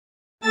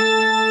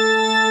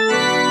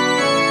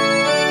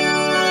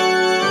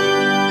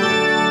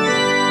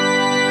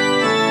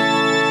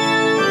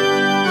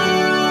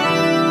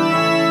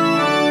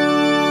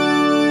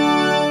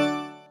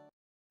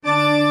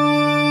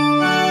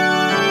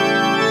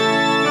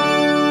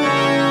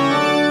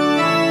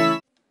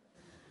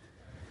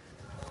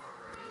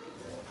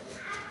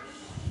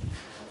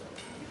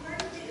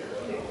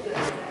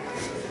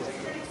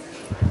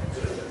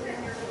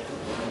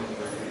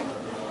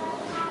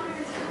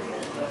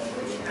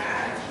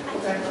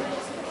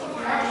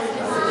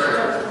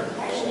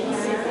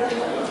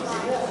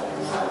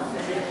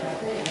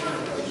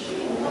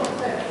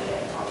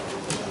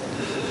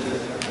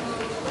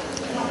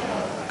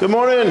Good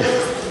morning.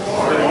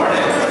 Good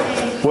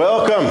morning.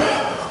 Welcome.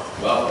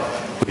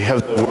 Welcome. We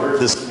have the word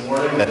this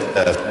morning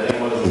that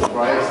anyone in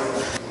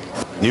Christ,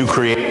 new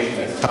creation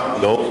has come,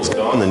 the old is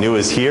gone, the new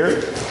is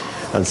here.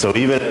 And so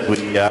even as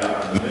we, in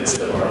the midst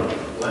of our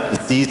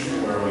Lent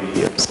season, where we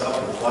have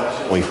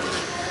self-reflection, we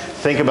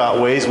think about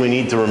ways we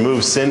need to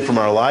remove sin from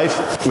our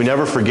life, we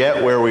never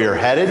forget where we are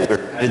headed.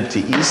 We're headed to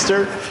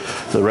Easter,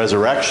 the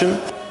resurrection,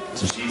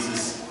 to Jesus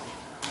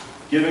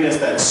giving us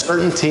that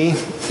certainty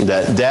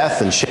that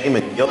death and shame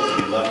and guilt will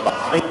be left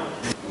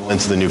behind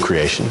into the new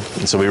creation.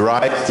 And so we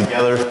rise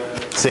together,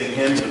 sing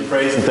hymns of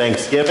praise and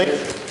thanksgiving.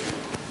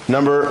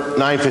 Number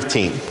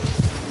 915.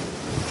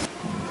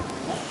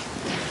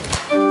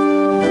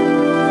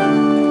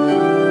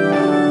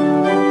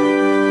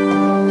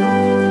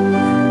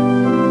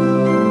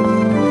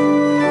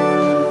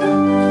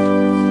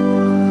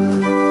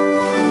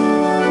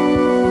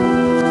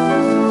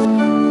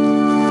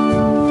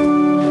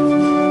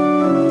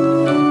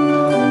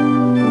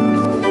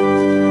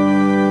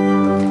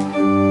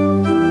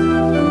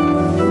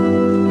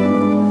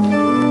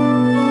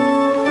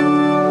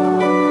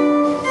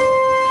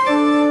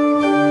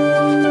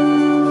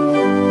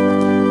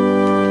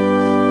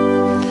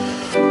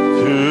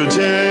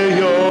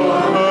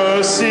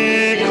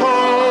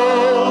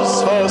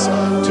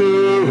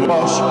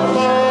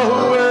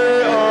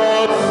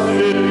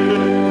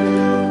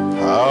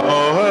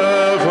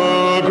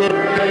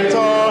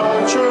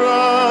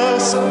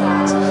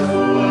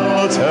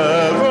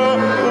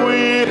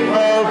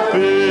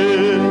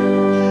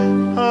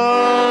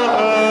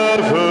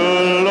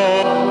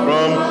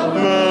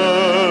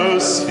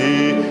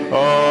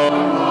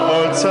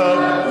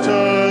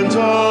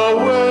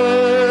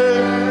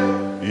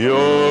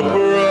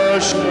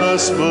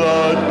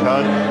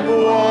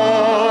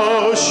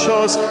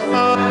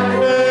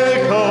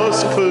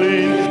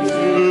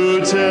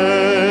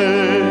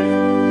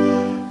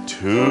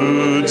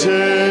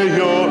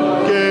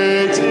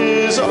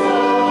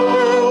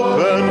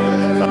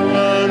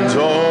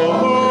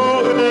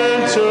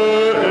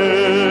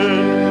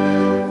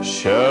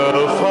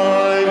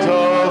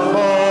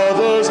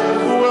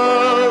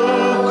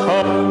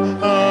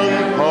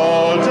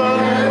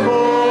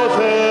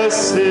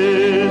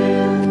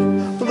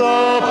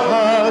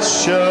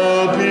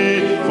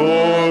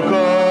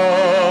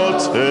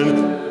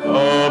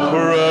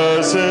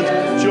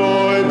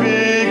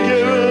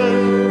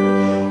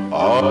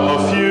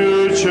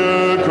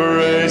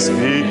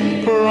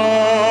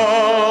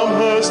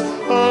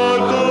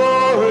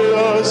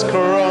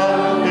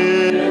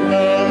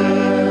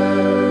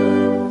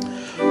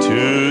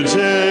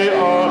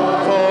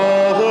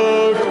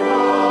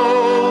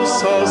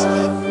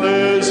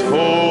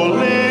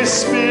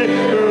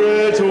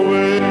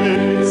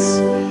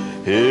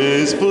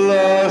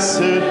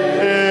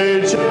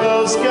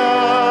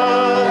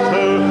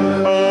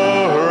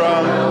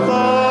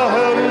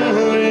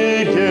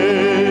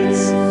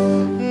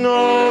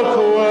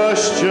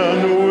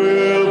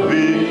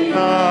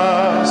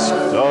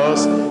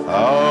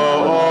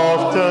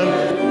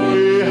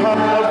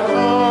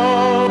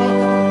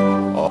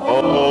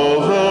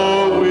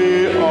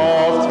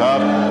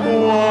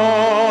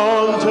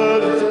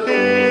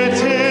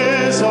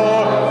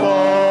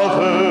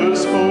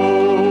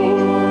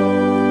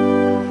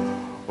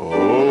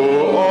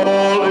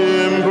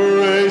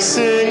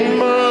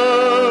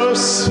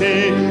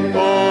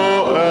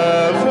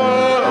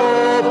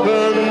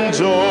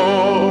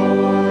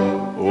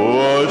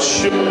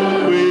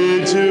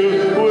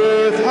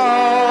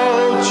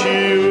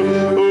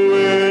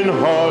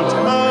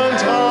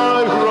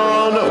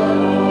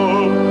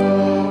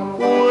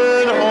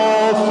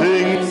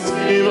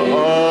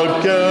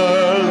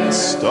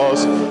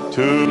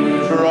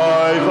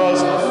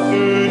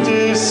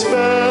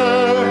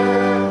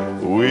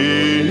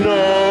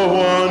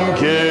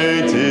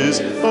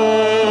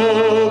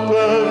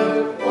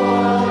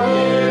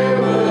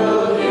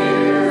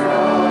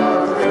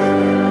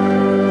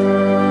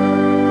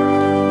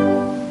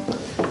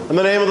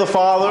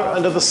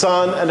 Of the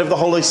Son, and of the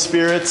Holy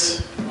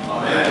Spirit.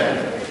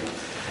 Amen.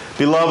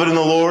 Beloved in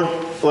the Lord,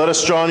 let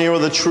us draw near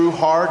with a true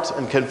heart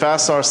and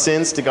confess our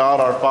sins to God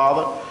our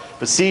Father,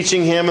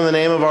 beseeching him in the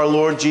name of our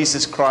Lord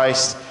Jesus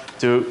Christ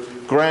to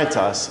grant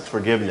us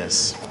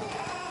forgiveness.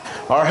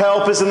 Our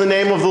help is in the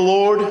name of the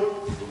Lord.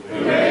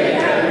 Who made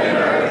heaven and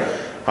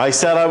earth. I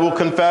said, I will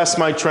confess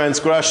my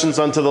transgressions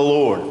unto the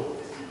Lord.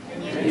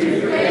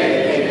 You forgave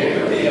the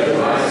iniquity of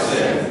my sin.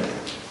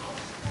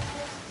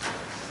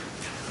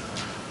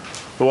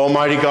 O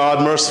Almighty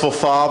God, merciful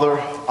Father,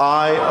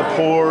 I, a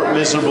poor,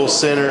 miserable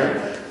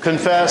sinner,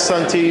 confess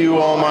unto you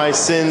all my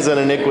sins and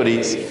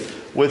iniquities,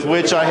 with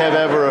which I have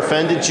ever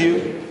offended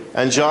you,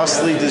 and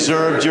justly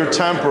deserved your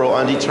temporal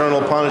and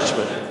eternal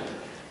punishment.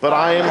 But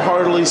I am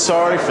heartily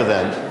sorry for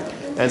them,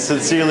 and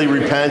sincerely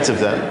repent of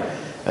them.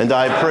 And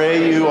I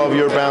pray you of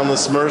your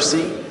boundless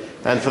mercy,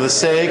 and for the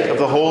sake of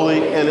the holy,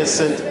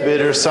 innocent,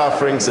 bitter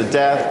sufferings and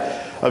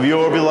death of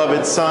your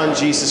beloved Son,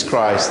 Jesus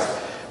Christ,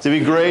 to be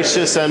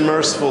gracious and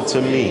merciful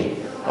to me,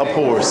 a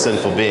poor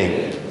sinful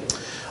being.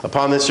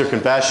 Upon this your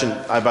confession,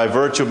 I, by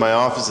virtue of my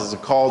office as a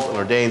called and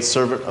ordained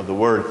servant of the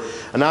word,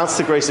 announce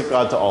the grace of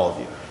God to all of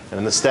you. And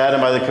in the stead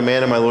and by the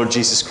command of my Lord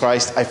Jesus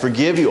Christ, I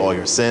forgive you all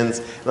your sins,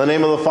 in the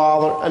name of the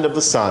Father, and of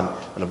the Son,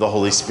 and of the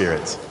Holy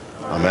Spirit.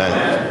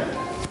 Amen.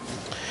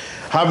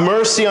 Have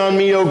mercy on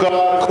me, O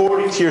God,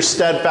 according to your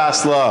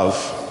steadfast love.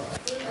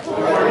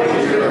 According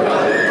to your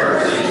abundant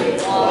mercy,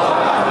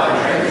 blot out my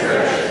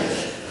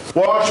transgressions.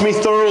 Wash me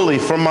thoroughly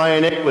from my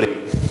iniquity.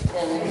 And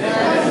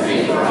cleanse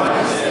me from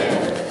my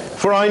sin.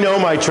 For I know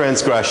my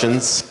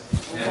transgressions.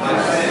 And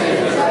my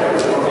sins are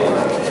before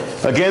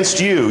me. Against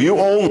you, you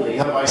only,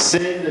 have I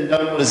sinned and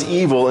done what is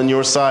evil in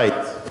your sight.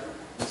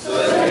 So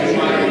that you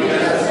might be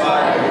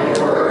justified in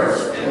your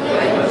words and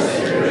blameless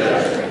in your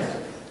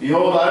judgment.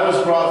 Behold, I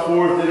was brought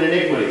forth in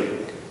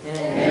iniquity.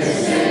 And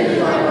sin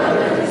did my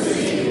mother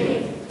conceive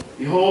me.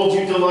 Behold,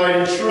 you delight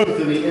in truth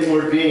in the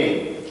inward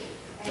being.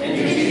 And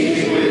you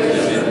teach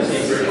wisdom in the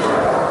secret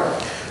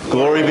heart.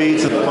 Glory be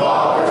to the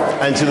Father,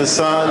 and to the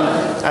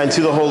Son, and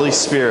to the Holy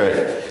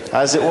Spirit,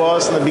 as it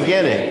was in the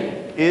beginning,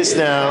 is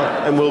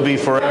now, and will be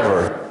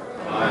forever.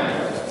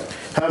 Amen.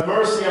 Have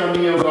mercy on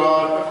me, O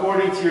God,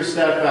 according to your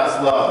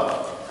steadfast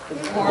love.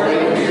 According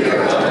to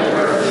your abundant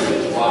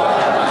mercy, blot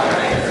out my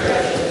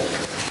transgressions.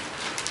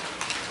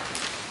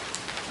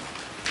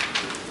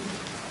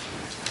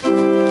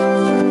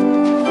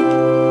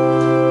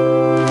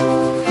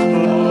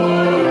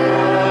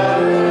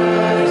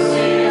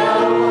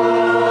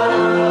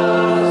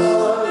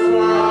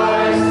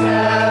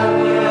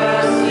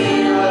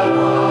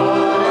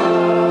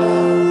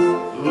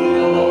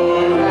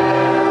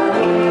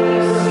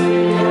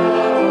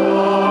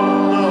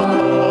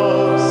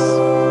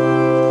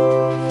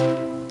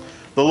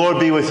 The Lord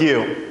be with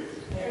you.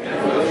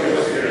 And with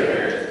your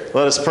spirit.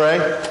 Let us pray.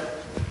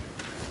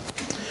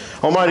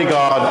 Almighty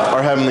God,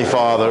 our Heavenly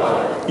Father,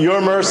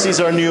 your mercies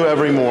are new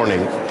every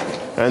morning,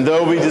 and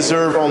though we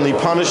deserve only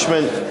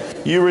punishment,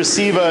 you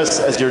receive us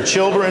as your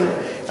children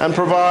and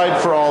provide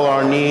for all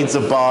our needs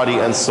of body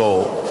and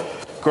soul.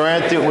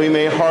 Grant that we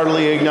may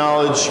heartily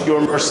acknowledge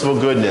your merciful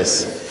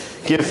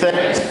goodness, give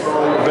thanks for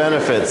all your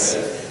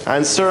benefits,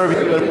 and serve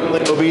you in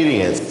willing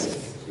obedience.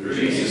 Through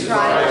Jesus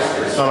Christ,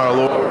 your Son, our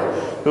Lord,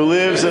 who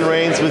lives and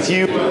reigns with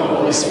you in the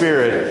Holy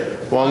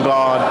Spirit, one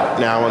God,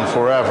 now and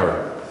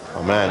forever.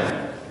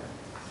 Amen.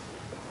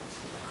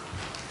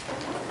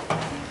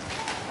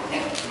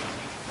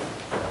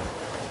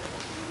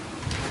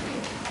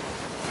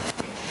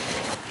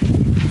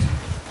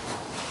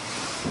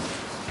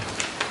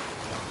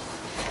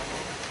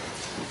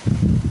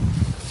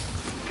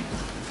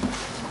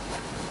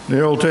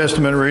 The Old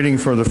Testament reading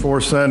for the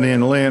fourth Sunday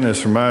in Lent is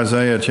from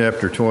Isaiah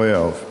chapter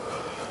 12.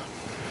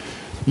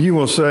 You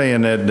will say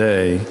in that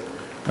day,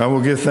 I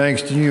will give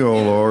thanks to you,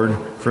 O Lord,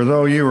 for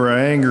though you were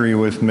angry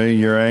with me,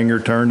 your anger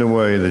turned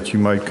away that you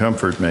might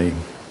comfort me.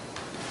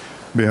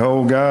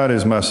 Behold, God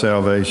is my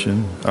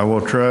salvation. I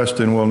will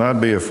trust and will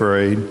not be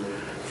afraid,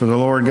 for the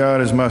Lord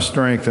God is my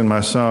strength and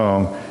my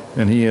song,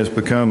 and he has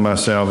become my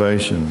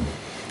salvation.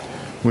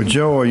 With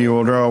joy you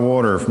will draw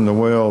water from the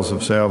wells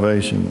of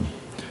salvation.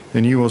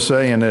 And you will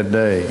say in that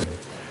day,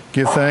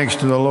 give thanks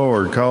to the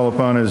Lord, call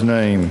upon his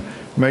name,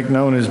 make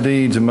known his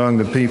deeds among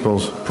the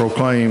peoples,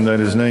 proclaim that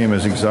his name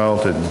is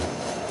exalted.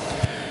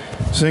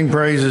 Sing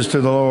praises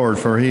to the Lord,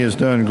 for he has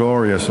done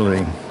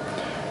gloriously.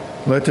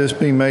 Let this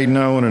be made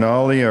known in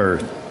all the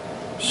earth.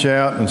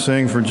 Shout and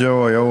sing for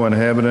joy, O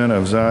inhabitant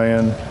of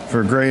Zion,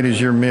 for great is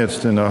your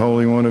midst in the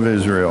Holy One of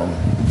Israel.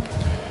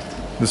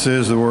 This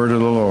is the word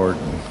of the Lord.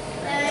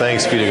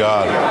 Thanks be to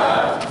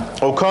God.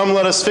 Oh, come,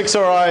 let us fix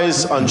our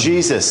eyes on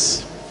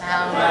Jesus,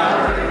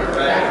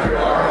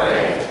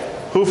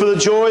 who for the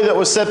joy that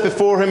was set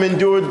before him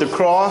endured the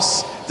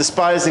cross,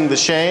 despising the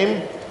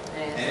shame.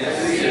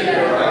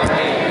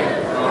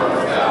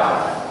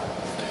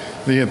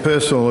 The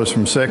epistle is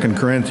from 2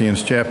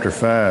 Corinthians chapter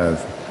 5.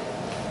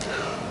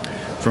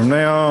 From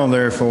now on,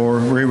 therefore,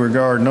 we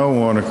regard no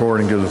one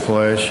according to the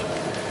flesh.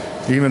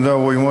 Even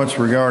though we once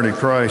regarded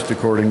Christ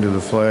according to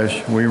the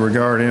flesh, we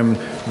regard him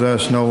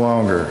thus no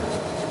longer.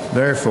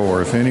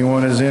 Therefore, if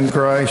anyone is in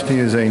Christ, he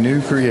is a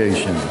new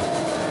creation.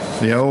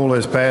 The old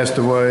has passed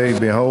away,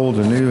 behold,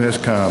 the new has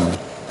come.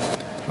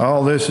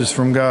 All this is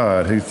from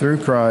God, who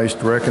through Christ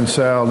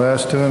reconciled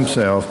us to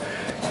himself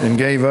and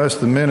gave us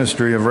the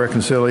ministry of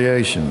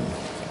reconciliation.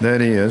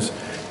 That is,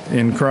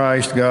 in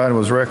Christ God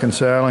was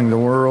reconciling the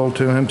world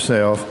to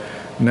himself,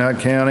 not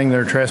counting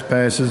their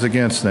trespasses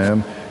against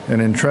them,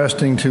 and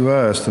entrusting to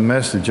us the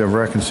message of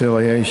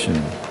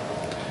reconciliation.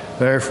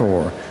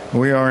 Therefore,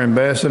 we are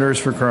ambassadors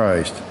for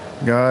Christ,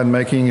 God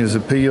making his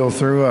appeal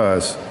through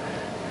us.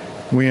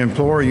 We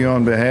implore you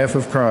on behalf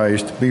of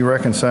Christ, be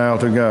reconciled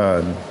to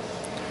God.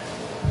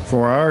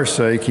 For our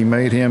sake he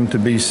made him to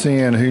be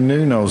sin who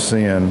knew no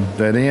sin,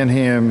 that in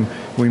him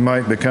we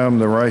might become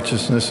the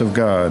righteousness of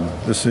God.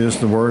 This is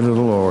the word of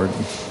the Lord.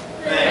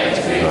 Thanks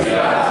be to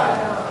God.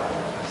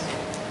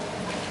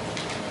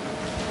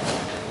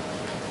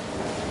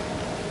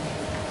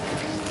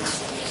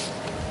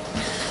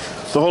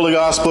 The Holy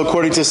Gospel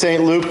according to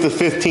St. Luke, the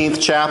 15th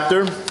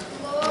chapter.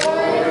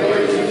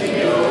 Glory to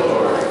you,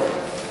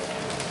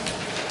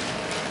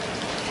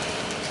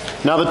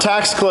 Now the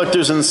tax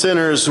collectors and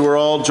sinners were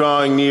all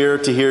drawing near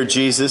to hear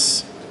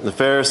Jesus. The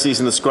Pharisees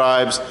and the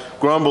scribes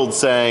grumbled,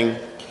 saying,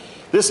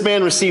 "This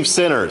man receives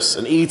sinners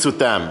and eats with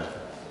them."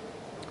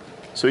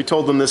 So he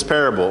told them this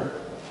parable.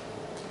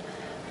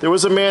 There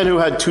was a man who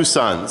had 2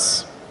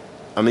 sons,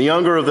 and the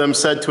younger of them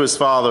said to his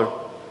father,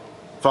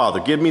 "Father,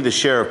 give me the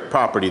share of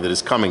property that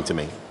is coming to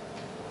me."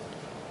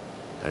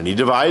 And he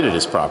divided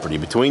his property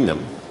between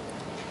them.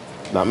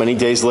 Not many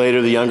days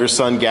later, the younger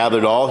son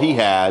gathered all he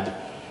had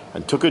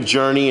and took a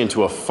journey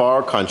into a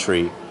far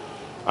country,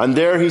 and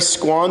there he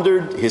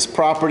squandered his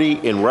property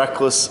in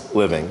reckless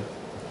living.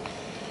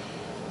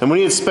 And when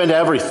he had spent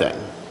everything,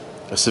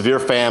 a severe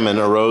famine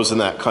arose in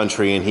that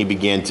country, and he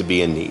began to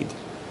be in need.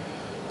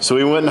 So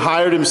he went and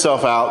hired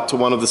himself out to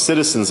one of the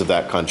citizens of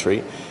that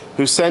country,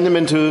 who sent him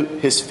into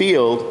his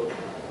field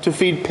to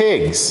feed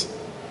pigs.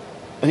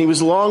 And he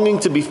was longing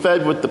to be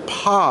fed with the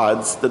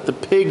pods that the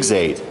pigs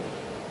ate,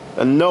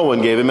 and no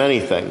one gave him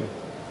anything.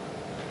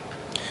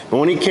 But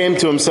when he came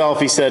to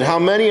himself, he said, "How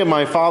many of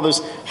my father's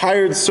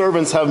hired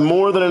servants have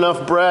more than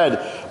enough bread,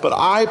 but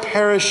I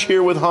perish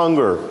here with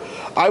hunger?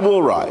 I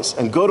will rise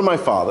and go to my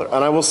father,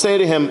 and I will say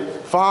to him,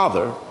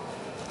 'Father,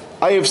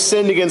 I have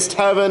sinned against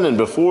heaven and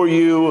before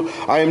you.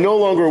 I am no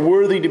longer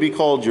worthy to be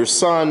called your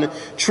son.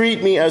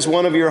 Treat me as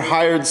one of your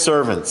hired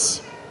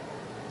servants.'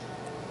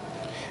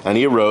 And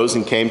he arose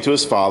and came to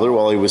his father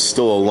while he was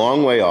still a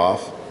long way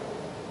off.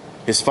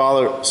 His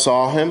father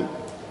saw him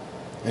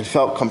and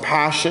felt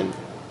compassion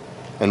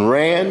and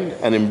ran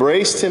and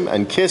embraced him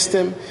and kissed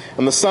him.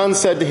 And the son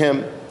said to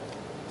him,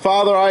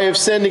 'Father, I have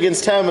sinned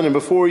against heaven and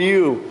before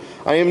you.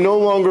 I am no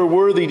longer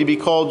worthy to be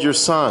called your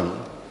son.'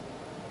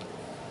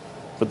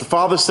 But the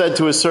father said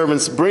to his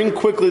servants, 'Bring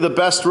quickly the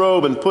best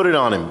robe and put it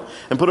on him,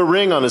 and put a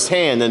ring on his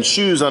hand and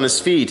shoes on his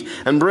feet,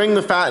 and bring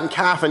the fattened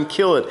calf and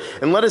kill it,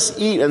 and let us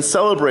eat and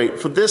celebrate.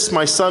 For this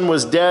my son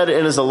was dead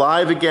and is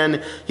alive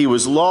again. He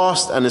was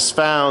lost and is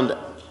found.'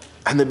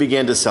 And they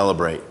began to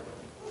celebrate.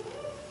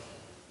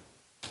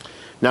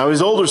 Now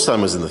his older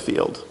son was in the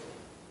field.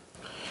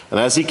 And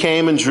as he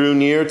came and drew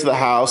near to the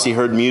house, he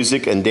heard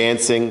music and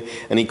dancing,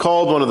 and he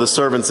called one of the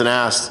servants and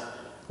asked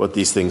what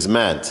these things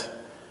meant.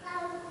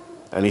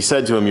 And he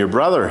said to him, 'Your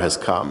brother has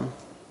come,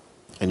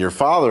 and your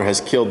father has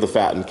killed the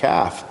fattened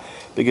calf,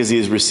 because he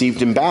has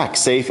received him back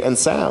safe and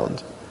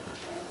sound.'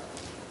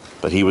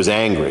 But he was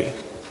angry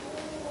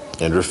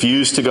and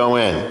refused to go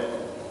in.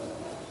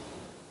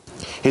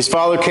 His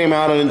father came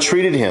out and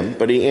entreated him,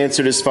 but he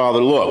answered his father,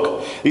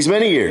 'Look, these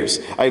many years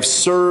I have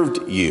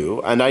served you,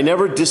 and I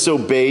never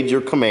disobeyed your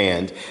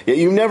command. Yet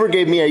you never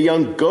gave me a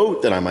young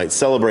goat that I might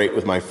celebrate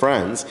with my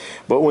friends.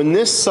 But when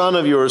this son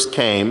of yours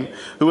came,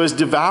 who has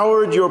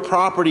devoured your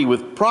property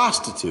with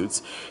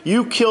prostitutes,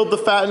 you killed the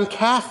fattened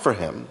calf for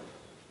him.'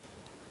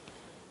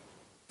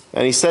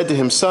 And he said to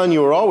him, 'Son,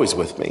 you are always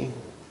with me,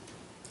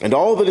 and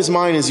all that is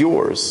mine is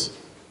yours.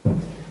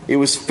 It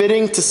was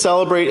fitting to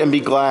celebrate and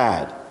be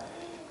glad.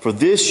 For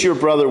this your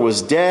brother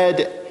was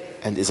dead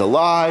and is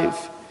alive.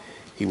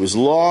 He was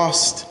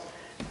lost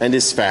and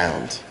is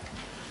found.'"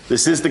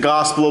 This is the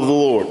gospel of the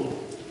Lord.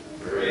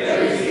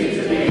 Praise be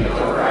to thee,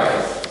 O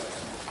Christ.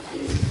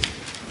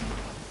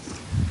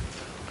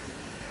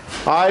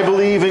 I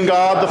believe in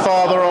God the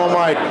Father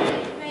Almighty,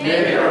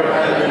 Maker of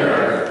heaven and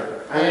earth,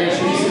 and in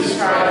Jesus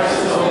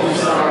Christ, his only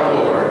Son, our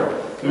Lord,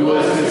 who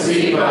was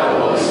conceived by the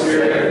Holy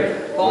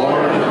Spirit,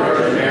 born of the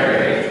Virgin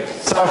Mary,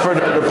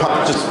 suffered under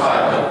Pontius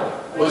Pilate,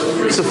 was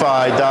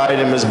crucified, died,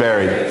 and was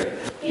buried.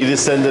 He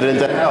descended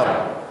into hell.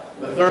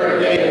 The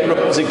third day he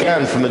rose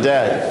again from the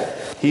dead.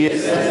 He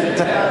ascended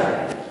to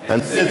heaven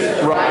and sits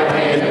at the right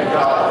hand of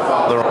God the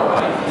Father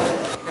Almighty.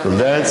 From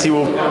thence he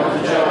will come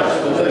to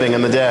judge the living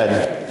and the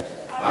dead.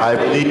 I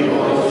believe in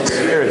the Holy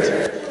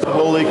Spirit, the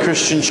holy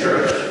Christian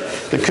church,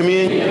 the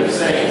communion of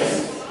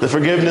saints, the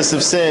forgiveness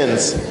of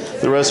sins,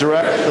 the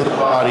resurrection of the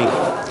body,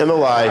 and the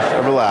life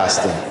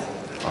everlasting.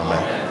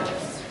 Amen.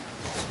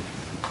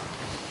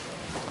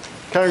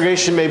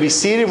 Congregation may be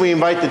seated. We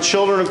invite the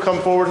children to come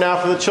forward now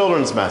for the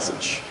children's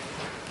message.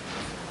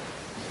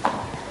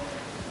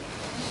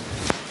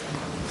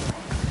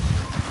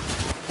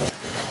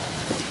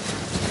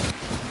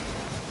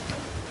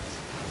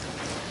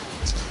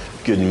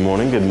 Good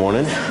morning, good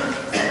morning.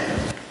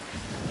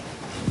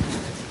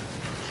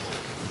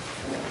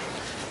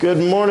 Good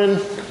morning.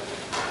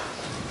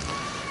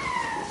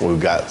 We've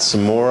got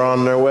some more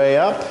on their way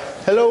up.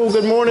 Hello,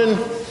 good morning.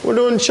 We're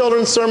doing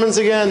children's sermons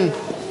again.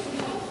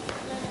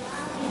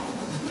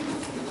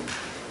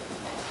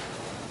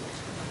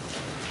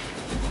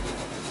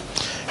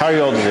 How are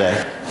you all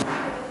today?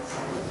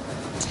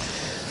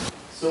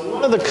 So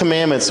one of the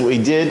commandments that we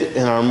did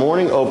in our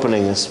morning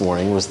opening this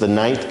morning was the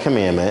 9th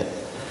commandment.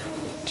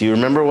 Do you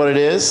remember what it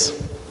is?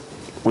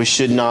 We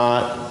should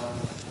not,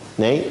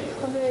 Nate?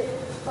 Covet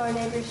our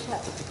neighbor's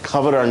house.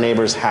 Covet our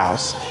neighbor's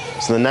house.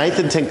 So the 9th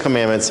and 10th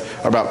commandments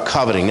are about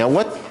coveting. Now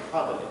what?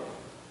 Coveting.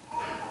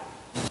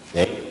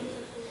 Nate?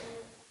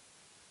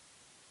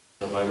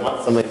 So if I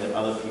want something that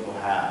other people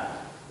have,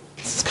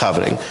 it's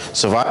coveting.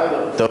 So if I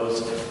have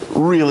those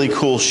really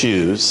cool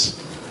shoes,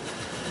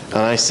 and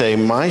I say,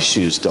 my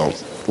shoes don't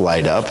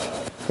light up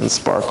and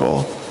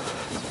sparkle.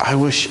 I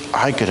wish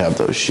I could have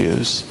those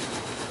shoes.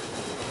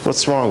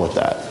 What's wrong with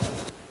that?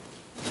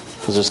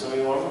 Is there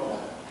something wrong with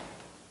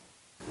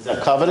that? Is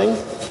that coveting?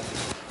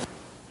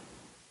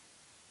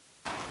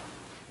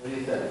 What do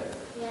you think?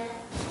 Yeah.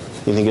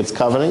 You think it's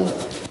coveting?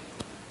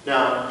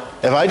 Now,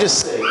 if I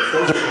just say,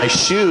 those are my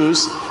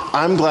shoes,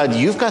 I'm glad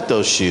you've got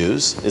those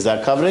shoes. Is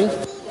that coveting?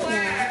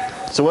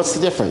 Yeah. So what's the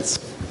difference?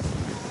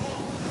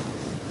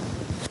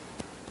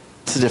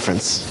 What's the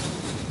difference?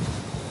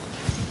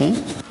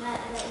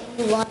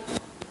 You want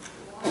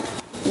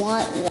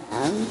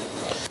them.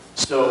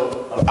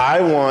 So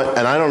I want,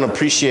 and I don't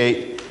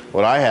appreciate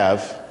what I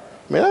have.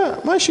 I mean,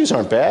 my shoes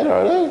aren't bad,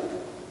 are they?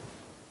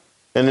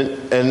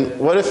 And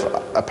what if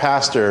a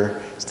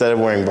pastor, instead of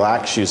wearing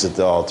black shoes at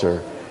the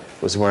altar,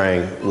 was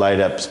wearing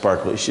light-up,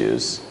 sparkly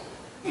shoes?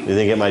 Do you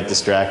think it might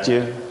distract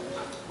you?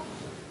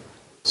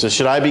 So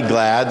should I be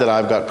glad that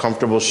I've got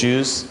comfortable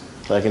shoes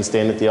that I can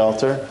stand at the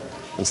altar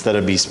instead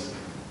of be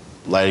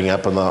lighting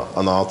up on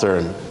the altar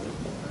and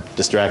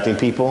distracting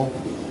people?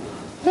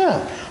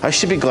 Yeah, I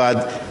should be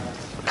glad,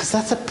 because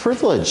that's a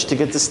privilege to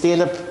get to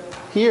stand up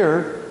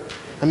here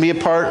and be a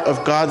part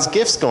of God's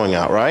gifts going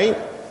out, right?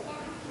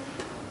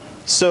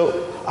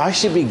 So I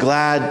should be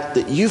glad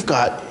that you've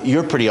got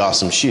your pretty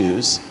awesome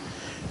shoes,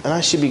 and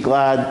I should be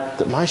glad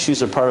that my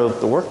shoes are part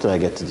of the work that I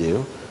get to do,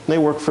 and they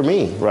work for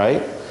me,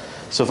 right?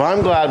 So if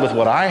I'm glad with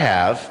what I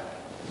have,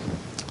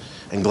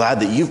 and glad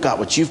that you've got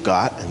what you've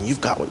got, and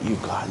you've got what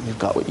you've got, and you've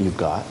got what you've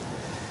got,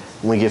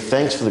 and we give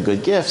thanks for the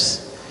good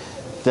gifts,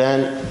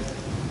 then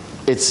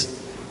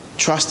it's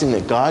trusting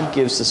that God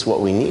gives us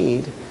what we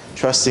need,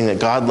 trusting that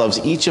God loves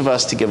each of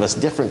us to give us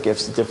different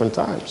gifts at different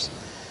times.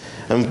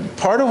 And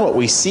part of what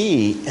we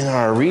see in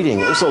our reading,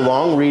 it was a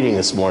long reading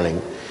this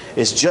morning,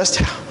 is just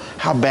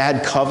how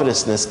bad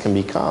covetousness can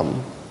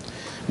become.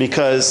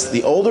 Because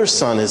the older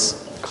son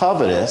is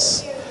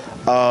covetous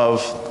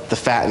of the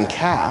fattened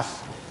calf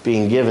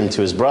being given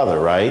to his brother,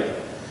 right?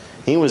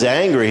 He was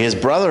angry. His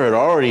brother had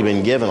already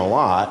been given a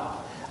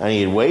lot, and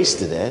he had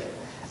wasted it.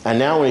 And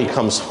now when he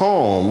comes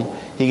home,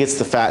 he gets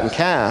the fattened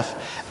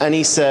calf, and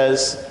he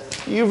says,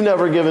 "You've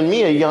never given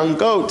me a young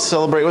goat to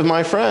celebrate with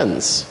my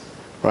friends."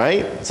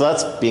 Right? So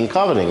that's being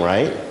coveting,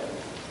 right?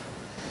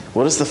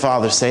 What does the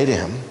father say to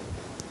him?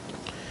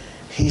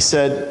 He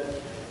said,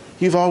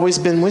 "You've always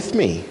been with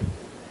me,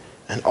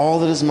 and all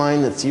that is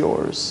mine, that's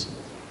yours."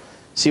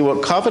 See,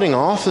 what coveting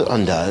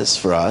often does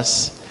for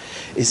us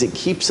is it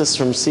keeps us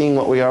from seeing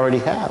what we already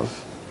have.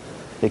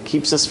 It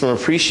keeps us from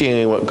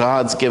appreciating what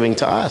God's giving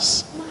to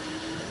us.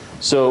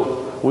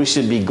 So we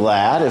should be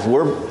glad if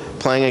we're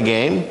playing a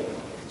game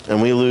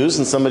and we lose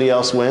and somebody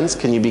else wins.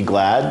 Can you be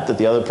glad that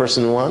the other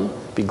person won?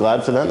 Be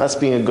glad for them. That's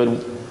being a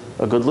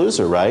good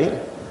loser, right?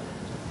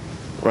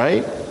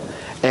 Right?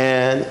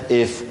 And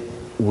if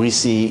we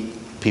see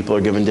people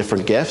are given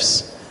different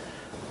gifts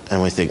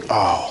and we think,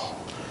 "Oh,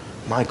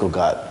 Michael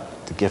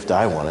got the gift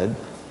I wanted,"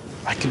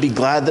 I could be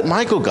glad that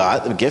Michael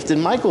got the gift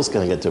and Michael's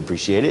going to get to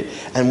appreciate it,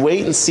 and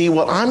wait and see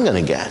what I'm going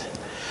to get.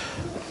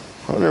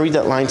 I'm going to read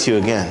that line to you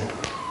again.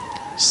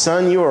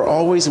 "Son, you are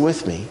always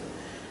with me,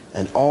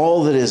 and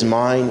all that is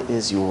mine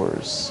is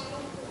yours."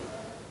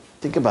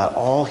 Think about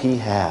all he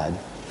had,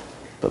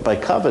 but by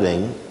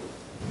coveting,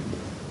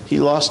 he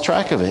lost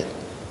track of it.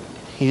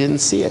 He didn't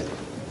see it.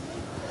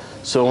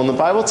 So when the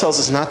Bible tells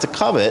us not to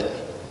covet,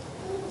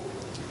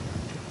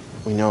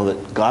 we know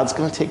that God's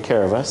going to take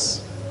care of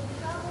us,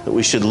 that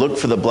we should look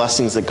for the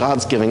blessings that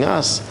God's giving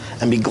us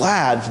and be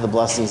glad for the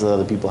blessings that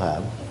other people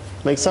have.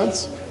 Make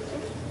sense?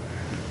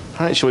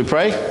 All right, shall we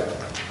pray?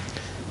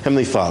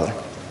 Heavenly Father,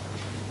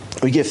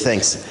 we give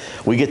thanks.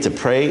 We get to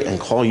pray and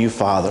call you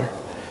Father,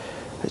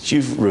 that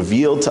you've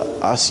revealed to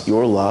us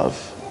your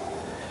love.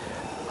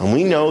 And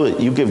we know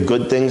that you give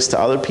good things to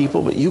other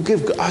people, but you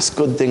give us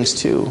good things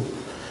too.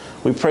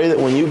 We pray that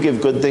when you give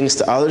good things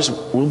to others,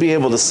 we'll be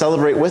able to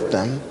celebrate with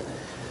them,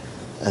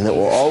 and that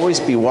we'll always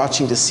be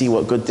watching to see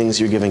what good things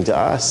you're giving to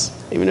us,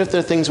 even if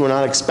they're things we're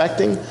not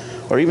expecting,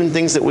 or even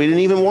things that we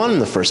didn't even want in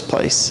the first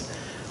place.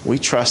 We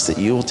trust that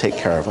you will take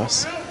care of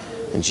us.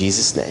 In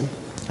Jesus' name,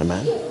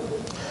 amen.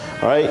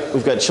 All right,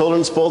 we've got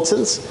children's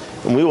bulletins,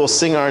 and we will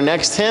sing our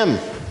next hymn.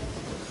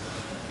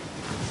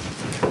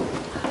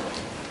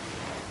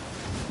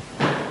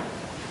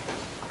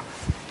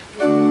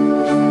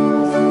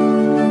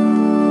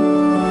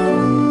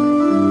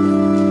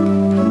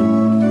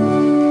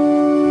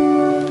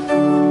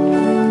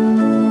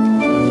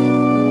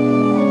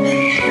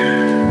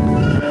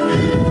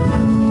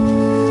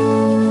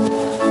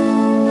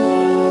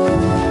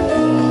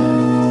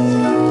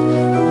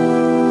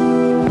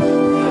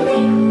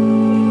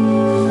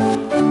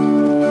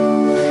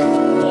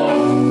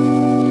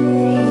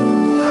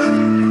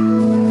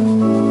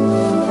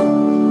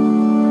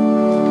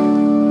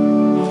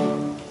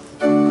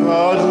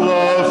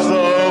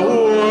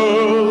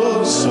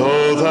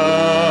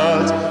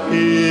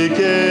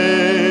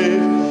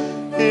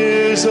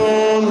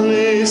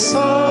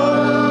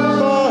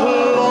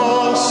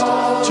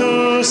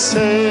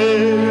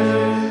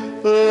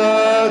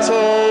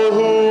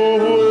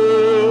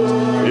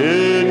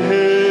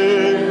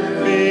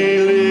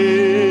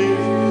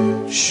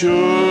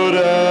 should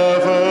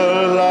everlasting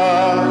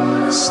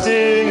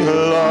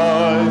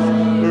life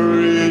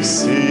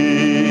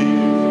receive.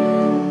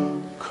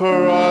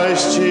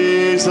 Christ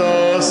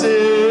Jesus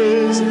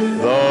is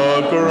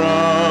the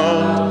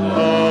ground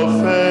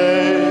of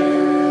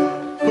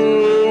faith,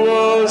 who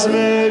was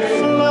made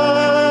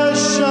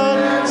flesh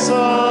and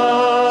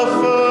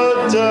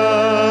suffered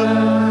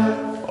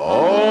death.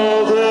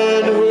 All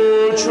then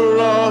who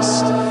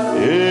trust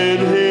in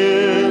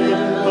him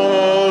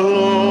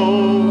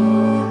alone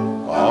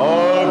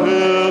are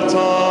built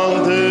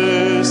on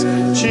this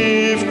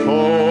chief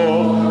cornerstone.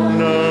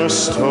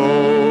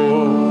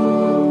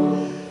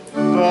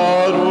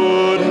 God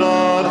would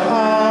not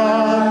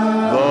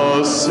have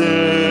the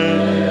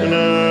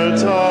sinner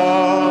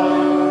die.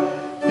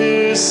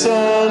 His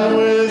Son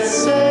with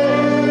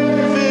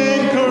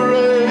saving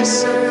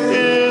grace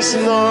is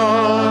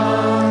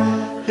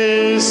nigh.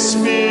 His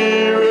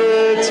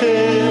Spirit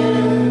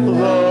in the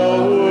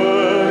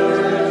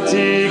Word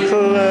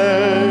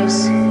declares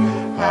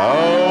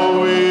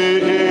how we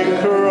in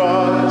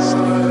Christ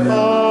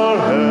are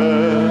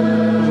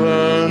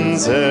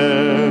heaven's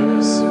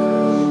heirs.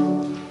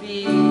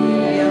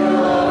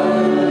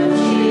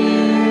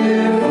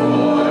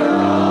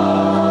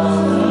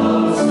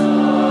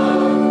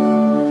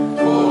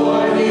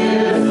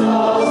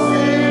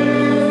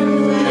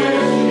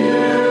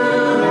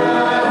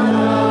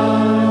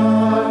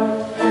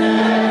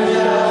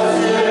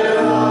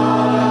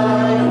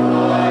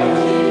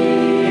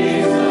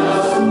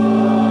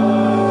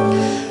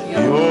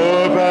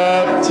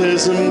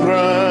 Baptism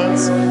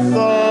grants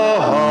the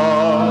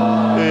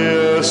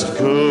highest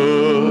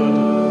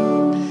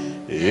good.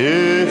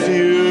 If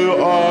you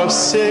are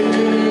sick,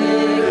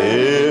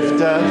 if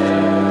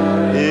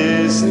death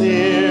is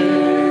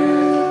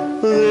near,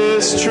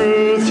 this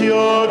truth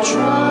your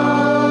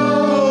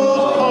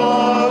troubled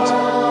heart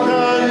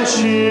can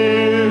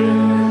cheer.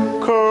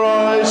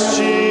 Christ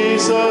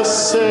Jesus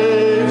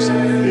saves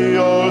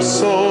your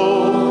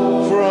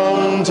soul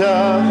from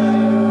death.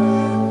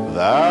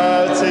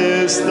 That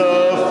is the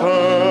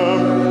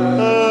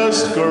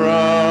firmest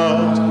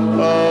ground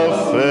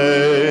of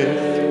faith.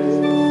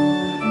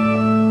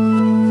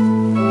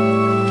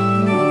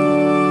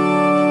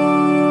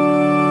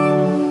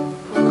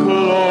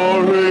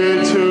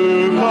 Glory to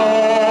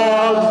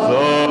God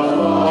the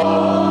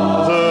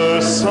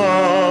Father,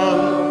 Son,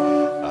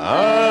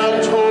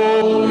 and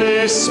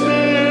Holy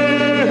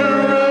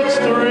Spirit,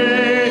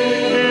 three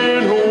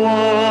in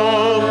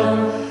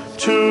one.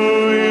 To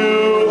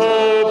you, O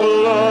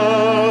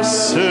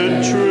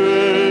blessed Trinity,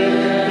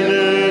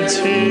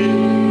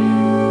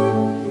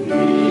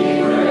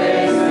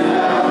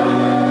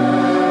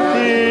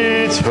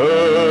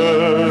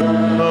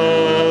 eternally.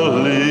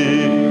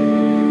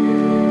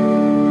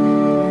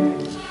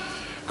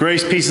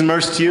 Grace, peace, and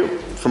mercy to you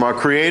from our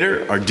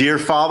Creator, our dear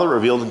Father,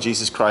 revealed in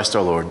Jesus Christ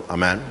our Lord.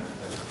 Amen.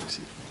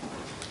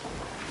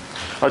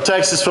 Our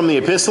text is from the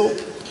epistle.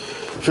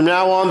 From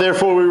now on,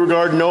 therefore, we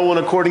regard no one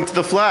according to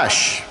the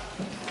flesh.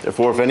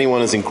 Therefore, if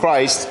anyone is in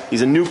Christ,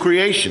 he's a new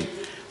creation.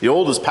 The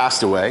old has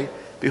passed away.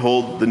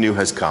 Behold, the new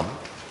has come.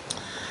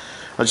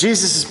 Now,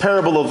 Jesus'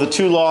 parable of the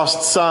two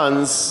lost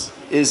sons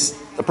is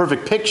a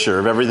perfect picture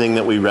of everything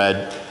that we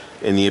read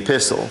in the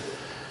epistle.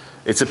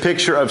 It's a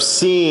picture of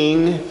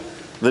seeing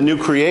the new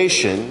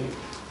creation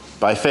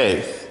by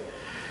faith.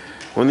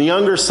 When the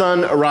younger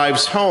son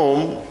arrives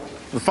home,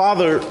 the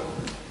father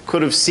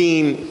could have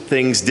seen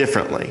things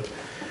differently.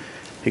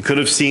 He could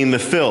have seen the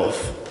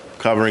filth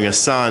covering a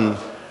son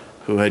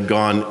who had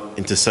gone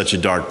into such a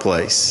dark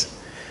place.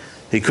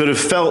 He could have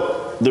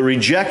felt the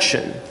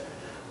rejection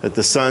that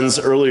the son's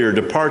earlier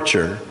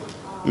departure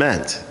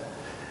meant.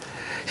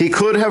 He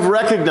could have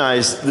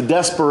recognized the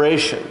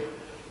desperation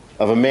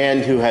of a man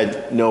who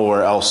had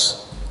nowhere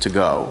else to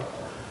go.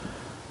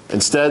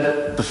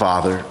 Instead, the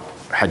father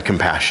had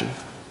compassion.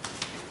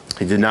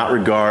 He did not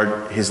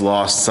regard his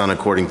lost son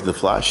according to the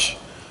flesh.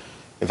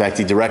 In fact,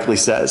 he directly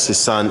says, his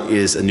son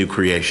is a new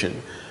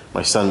creation.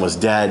 My son was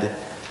dead,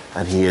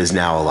 and he is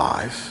now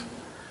alive.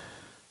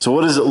 So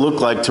what does it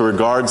look like to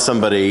regard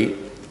somebody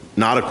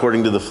not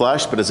according to the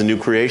flesh, but as a new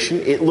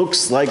creation? It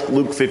looks like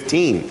Luke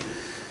 15.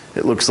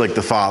 It looks like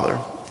the father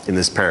in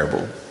this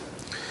parable.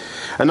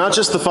 And not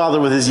just the father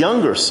with his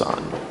younger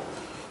son.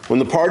 When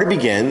the party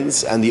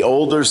begins and the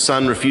older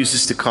son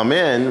refuses to come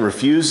in,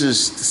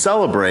 refuses to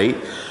celebrate,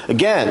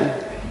 again,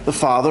 the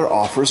father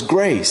offers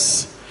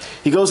grace.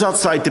 He goes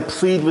outside to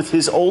plead with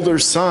his older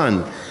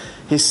son,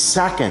 his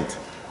second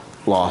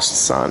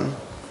lost son.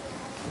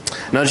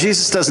 Now,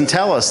 Jesus doesn't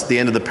tell us at the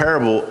end of the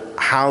parable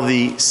how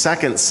the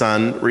second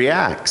son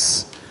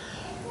reacts.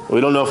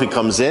 We don't know if he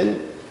comes in,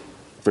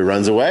 if he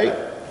runs away,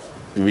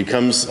 if he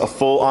becomes a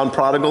full-on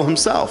prodigal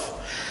himself.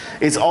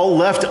 It's all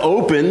left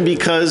open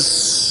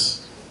because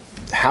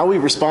how we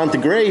respond to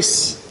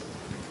grace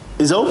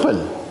is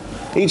open.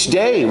 Each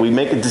day we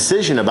make a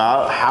decision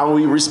about how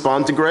we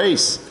respond to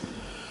grace.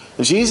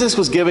 Jesus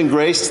was giving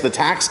grace to the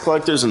tax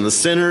collectors and the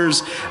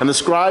sinners, and the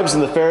scribes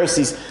and the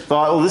Pharisees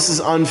thought, oh, this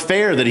is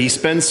unfair that he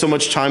spends so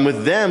much time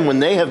with them when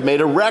they have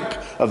made a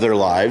wreck of their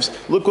lives.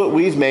 Look what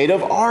we've made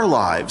of our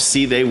lives.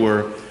 See, they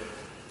were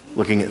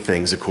looking at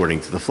things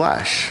according to the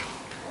flesh.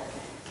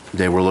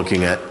 They were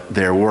looking at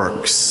their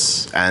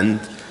works, and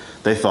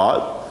they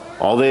thought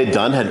all they had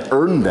done had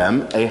earned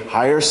them a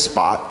higher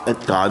spot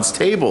at God's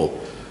table.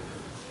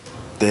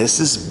 This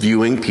is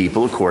viewing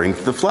people according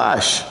to the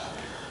flesh.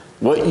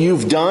 What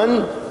you've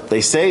done,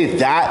 they say,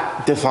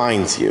 that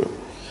defines you.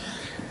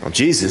 Well,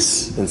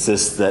 Jesus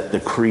insists that the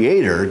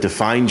Creator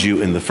defined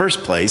you in the first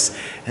place,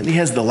 and he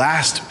has the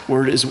last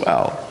word as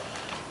well.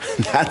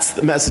 That's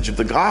the message of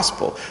the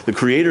gospel. The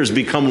Creator has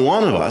become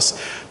one of us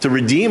to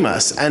redeem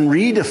us and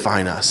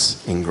redefine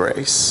us in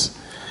grace.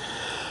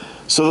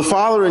 So the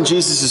Father in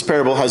Jesus'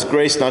 parable has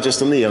grace not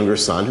just on the younger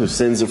son whose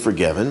sins are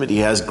forgiven, but he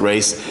has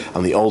grace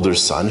on the older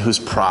son whose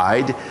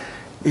pride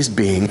is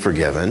being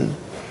forgiven.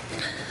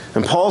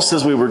 And Paul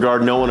says we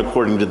regard no one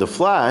according to the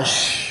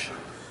flesh.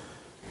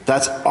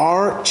 That's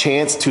our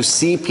chance to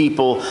see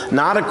people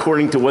not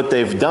according to what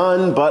they've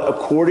done, but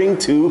according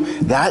to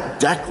that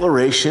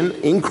declaration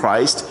in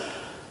Christ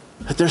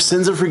that their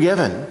sins are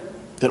forgiven,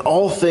 that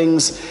all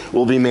things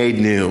will be made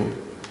new.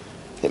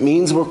 It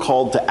means we're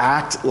called to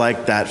act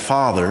like that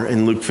Father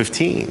in Luke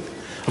 15.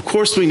 Of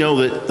course, we know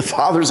that the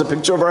Father is a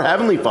picture of our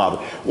Heavenly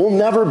Father. We'll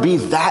never be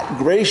that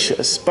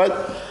gracious,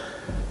 but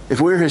if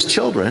we're his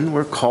children,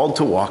 we're called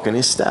to walk in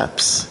his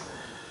steps.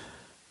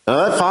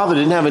 Now, that Father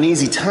didn't have an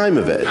easy time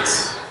of it.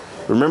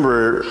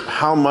 Remember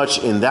how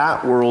much in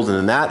that world and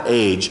in that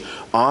age,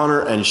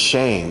 honor and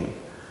shame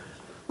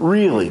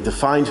really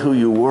defined who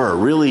you were,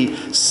 really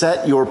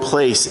set your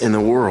place in the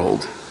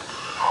world.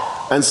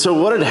 And so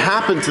what had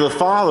happened to the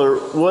father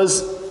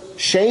was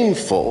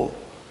shameful.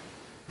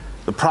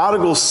 The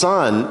prodigal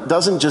son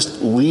doesn't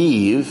just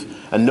leave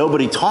and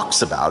nobody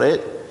talks about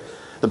it.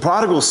 The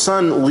prodigal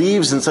son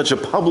leaves in such a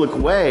public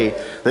way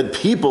that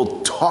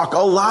people talk a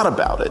lot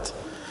about it.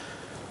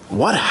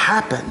 What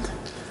happened?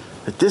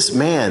 That this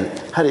man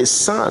had his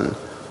son,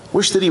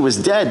 wish that he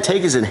was dead,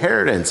 take his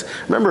inheritance.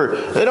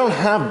 Remember, they don't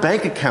have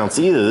bank accounts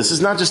either. This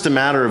is not just a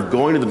matter of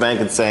going to the bank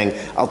and saying,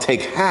 I'll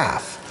take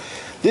half.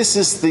 This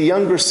is the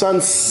younger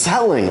son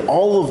selling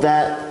all of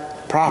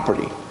that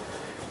property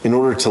in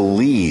order to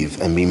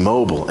leave and be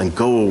mobile and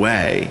go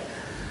away.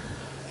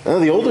 Now,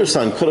 the older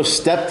son could have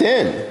stepped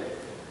in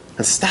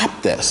and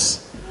stopped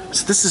this.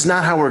 So this is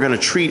not how we're going to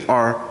treat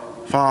our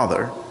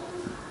father.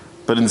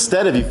 But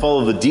instead, if you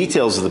follow the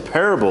details of the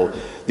parable,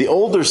 the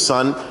older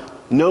son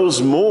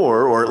knows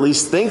more, or at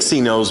least thinks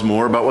he knows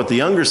more about what the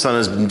younger son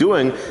has been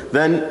doing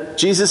than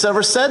Jesus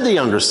ever said the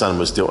younger son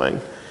was doing.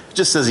 It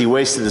just says he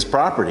wasted his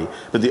property.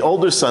 But the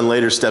older son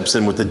later steps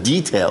in with the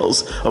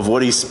details of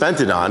what he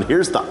spent it on.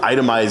 Here's the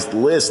itemized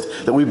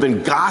list that we've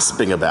been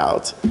gossiping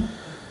about.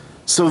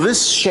 So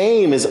this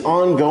shame is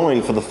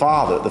ongoing for the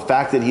father. The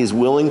fact that he is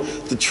willing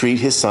to treat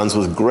his sons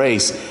with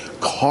grace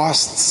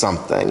costs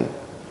something.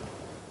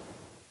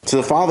 So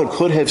the father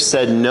could have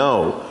said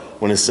no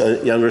when his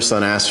younger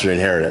son asked for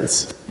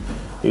inheritance.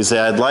 He would say,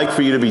 I'd like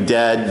for you to be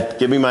dead.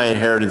 Give me my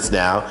inheritance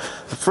now.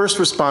 The first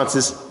response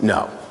is,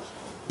 no,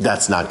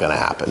 that's not going to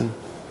happen.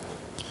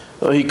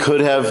 Well, he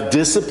could have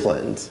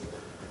disciplined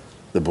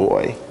the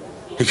boy.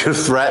 He could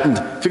have threatened,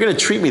 if you're going to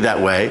treat me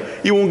that way,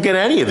 you won't get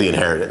any of the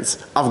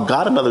inheritance. I've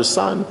got another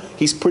son.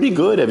 He's pretty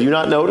good. Have you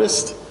not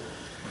noticed?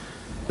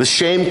 The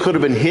shame could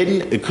have been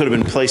hidden. It could have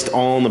been placed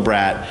all on the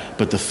brat.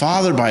 But the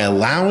father, by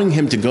allowing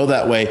him to go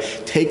that way,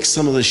 takes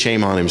some of the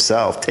shame on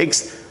himself,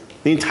 takes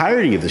the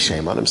entirety of the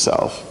shame on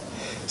himself.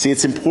 See,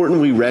 it's important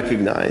we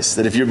recognize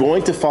that if you're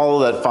going to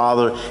follow that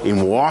father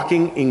in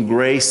walking in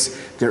grace,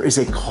 there is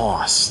a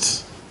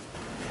cost.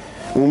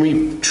 When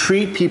we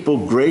treat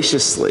people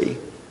graciously,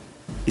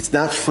 it's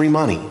not free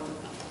money.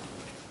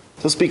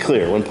 Let's be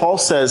clear. When Paul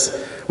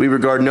says we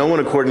regard no one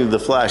according to the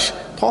flesh,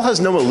 Paul has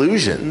no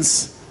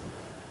illusions.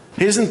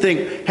 He doesn't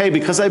think, hey,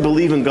 because I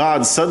believe in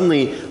God,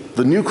 suddenly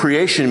the new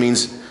creation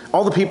means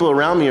all the people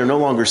around me are no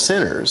longer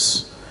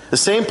sinners. The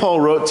same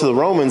Paul wrote to the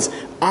Romans,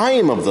 I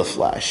am of the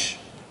flesh,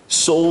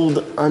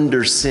 sold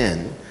under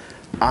sin.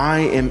 I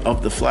am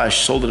of the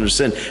flesh, sold under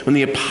sin. When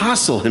the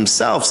apostle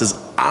himself says,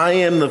 I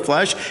am the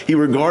flesh, he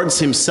regards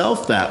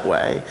himself that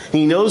way.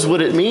 He knows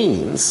what it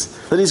means,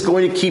 that he's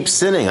going to keep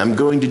sinning. I'm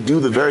going to do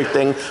the very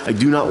thing I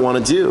do not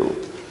want to do.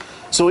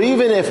 So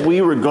even if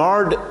we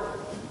regard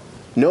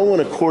no one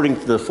according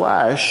to the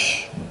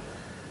flesh,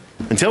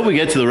 until we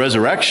get to the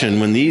resurrection,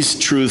 when these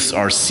truths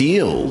are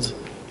sealed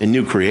in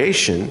new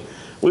creation,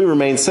 we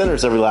remain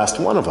sinners, every last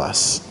one of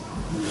us.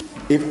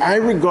 If I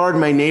regard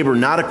my neighbor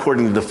not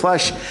according to the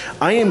flesh,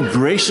 I am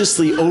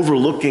graciously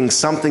overlooking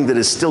something that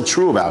is still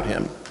true about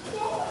him.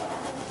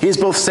 He is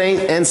both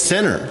saint and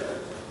sinner,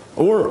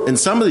 or in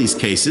some of these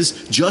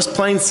cases, just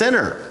plain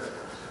sinner.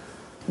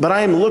 But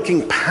I am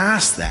looking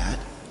past that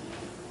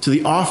to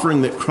the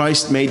offering that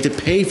Christ made to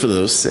pay for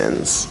those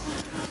sins.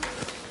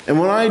 And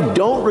when I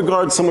don't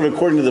regard someone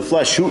according to the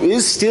flesh, who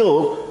is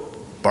still,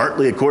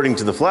 partly according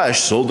to the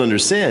flesh, sold under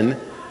sin,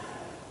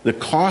 the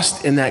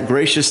cost in that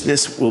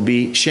graciousness will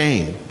be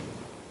shame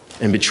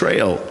and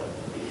betrayal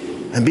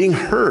and being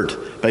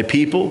hurt by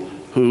people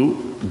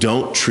who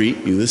don't treat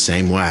you the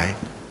same way.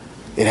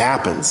 It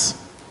happens.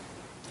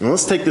 And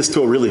let's take this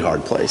to a really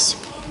hard place.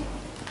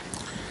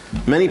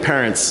 Many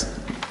parents,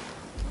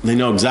 they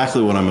know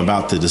exactly what I'm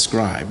about to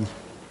describe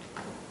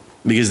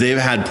because they've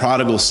had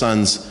prodigal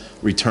sons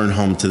return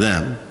home to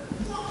them.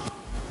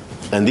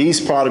 And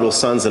these prodigal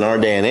sons in our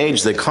day and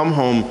age, they come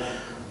home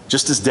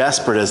just as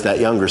desperate as that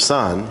younger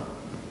son.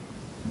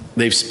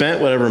 They've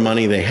spent whatever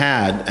money they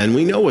had, and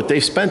we know what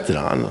they've spent it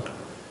on.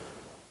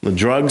 The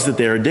drugs that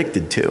they're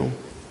addicted to.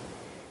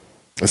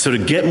 And so to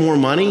get more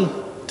money,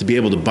 to be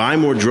able to buy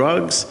more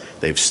drugs,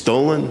 they've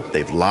stolen,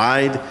 they've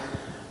lied,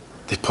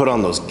 they've put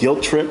on those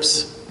guilt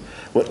trips.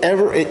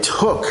 Whatever it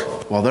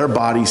took while their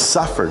bodies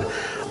suffered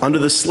under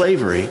the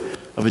slavery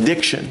of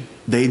addiction,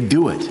 they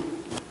do it.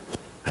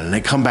 And then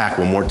they come back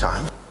one more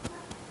time.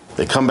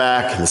 They come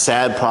back and the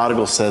sad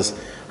prodigal says,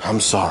 I'm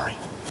sorry.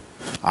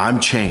 I'm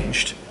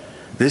changed.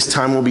 This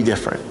time will be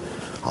different.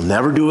 I'll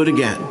never do it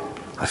again.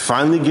 I've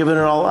finally given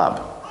it all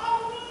up.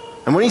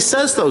 And when he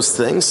says those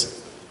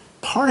things,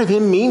 part of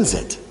him means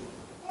it.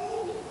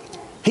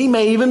 He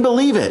may even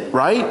believe it,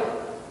 right?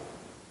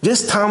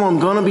 This time I'm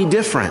going to be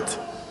different.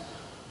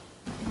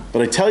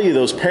 But I tell you,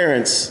 those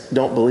parents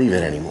don't believe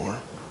it anymore.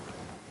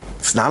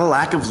 It's not a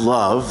lack of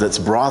love that's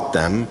brought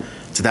them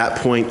to that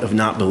point of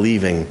not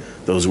believing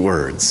those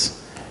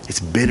words. It's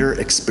bitter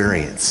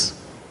experience.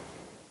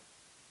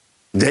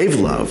 They've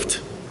loved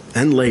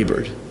and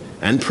labored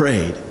and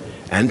prayed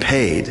and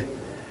paid.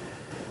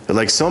 But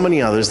like so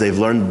many others, they've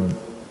learned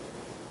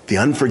the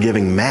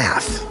unforgiving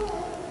math,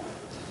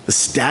 the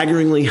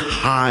staggeringly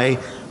high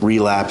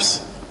relapse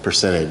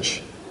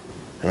percentage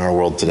in our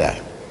world today.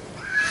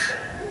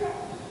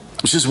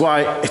 Which is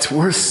why it's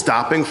worth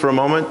stopping for a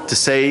moment to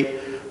say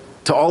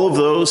to all of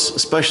those,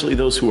 especially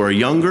those who are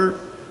younger,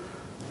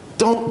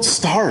 don't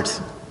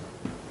start.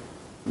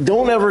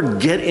 Don't ever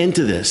get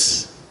into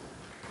this.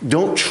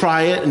 Don't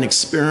try it and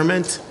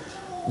experiment.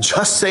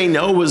 Just say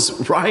no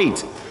was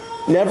right.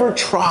 Never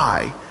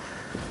try.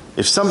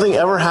 If something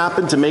ever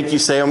happened to make you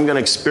say, I'm going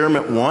to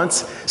experiment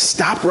once,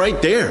 stop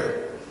right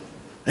there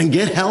and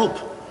get help.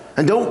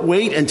 And don't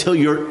wait until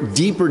you're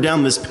deeper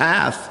down this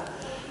path.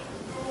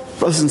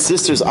 Brothers and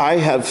sisters, I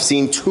have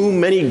seen too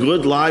many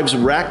good lives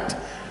wrecked,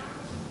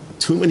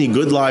 too many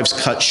good lives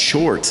cut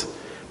short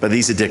by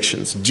these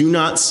addictions. Do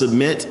not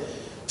submit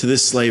to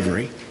this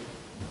slavery.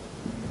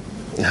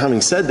 And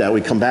having said that,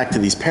 we come back to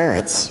these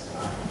parents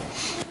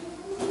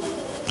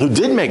who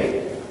did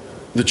make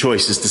the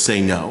choices to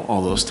say no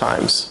all those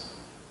times,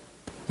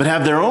 but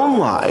have their own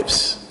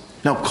lives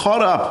now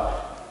caught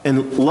up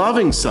in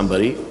loving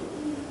somebody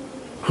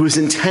who is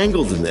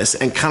entangled in this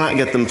and cannot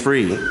get them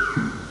free.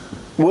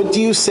 What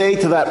do you say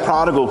to that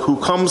prodigal who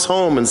comes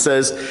home and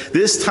says,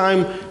 this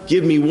time,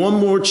 give me one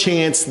more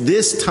chance.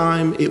 This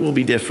time, it will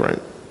be different.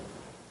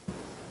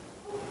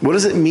 What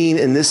does it mean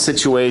in this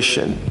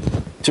situation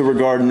to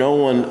regard no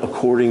one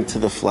according to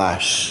the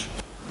flesh?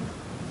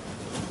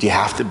 Do you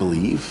have to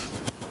believe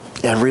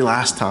every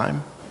last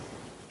time?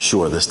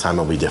 Sure, this time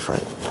will be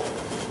different.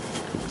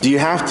 Do you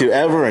have to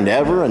ever and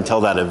ever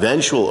until that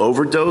eventual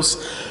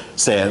overdose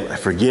say, I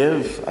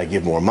forgive, I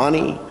give more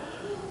money,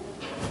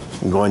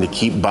 I'm going to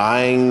keep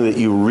buying that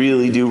you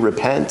really do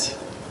repent?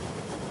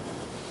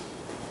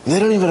 They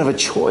don't even have a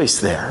choice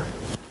there.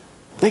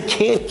 They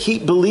can't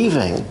keep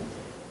believing.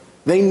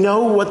 They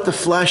know what the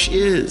flesh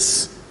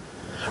is.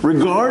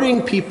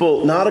 Regarding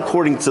people not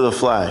according to the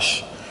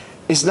flesh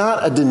is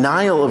not a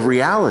denial of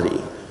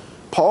reality.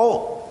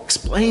 Paul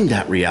explained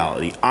that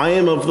reality. I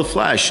am of the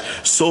flesh,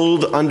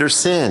 sold under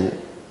sin.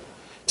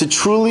 To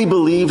truly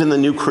believe in the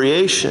new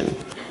creation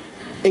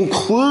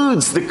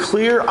includes the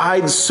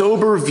clear-eyed,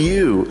 sober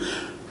view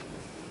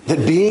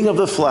that being of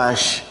the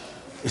flesh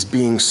is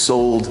being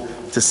sold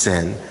to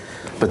sin,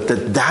 but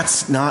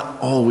that's not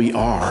all we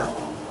are.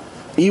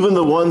 Even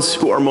the ones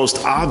who are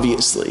most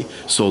obviously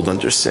sold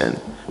under sin,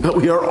 but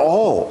we are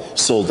all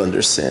sold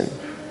under sin.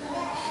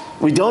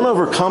 We don't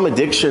overcome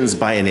addictions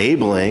by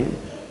enabling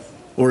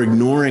or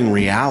ignoring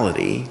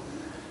reality.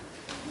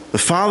 The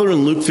father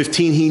in Luke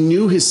 15, he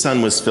knew his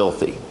son was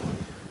filthy.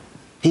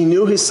 He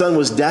knew his son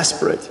was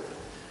desperate.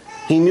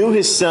 He knew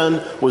his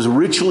son was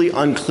ritually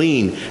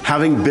unclean,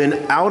 having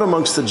been out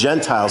amongst the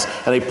Gentiles,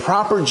 and a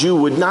proper Jew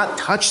would not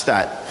touch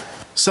that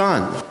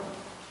son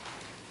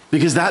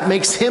because that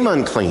makes him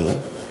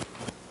unclean.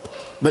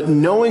 But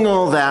knowing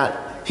all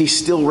that, he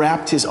still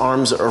wrapped his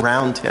arms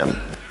around him.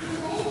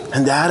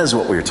 And that is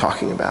what we're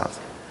talking about.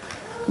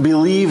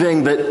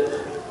 Believing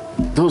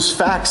that those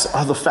facts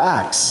are the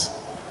facts.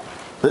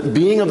 That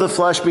being of the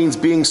flesh means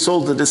being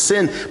sold into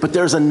sin, but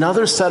there's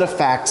another set of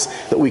facts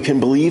that we can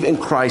believe in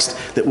Christ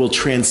that will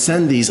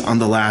transcend these on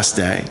the last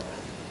day.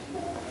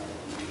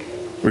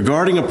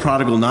 Regarding a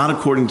prodigal not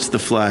according to the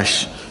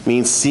flesh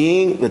means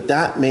seeing that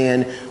that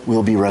man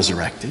will be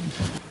resurrected.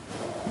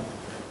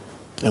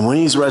 And when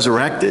he's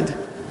resurrected,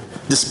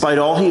 despite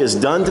all he has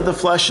done to the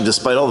flesh and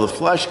despite all the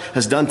flesh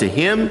has done to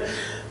him,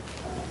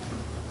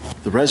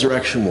 the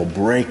resurrection will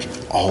break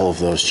all of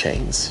those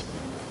chains.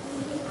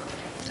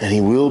 And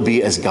he will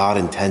be as God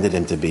intended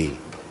him to be.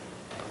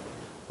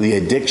 The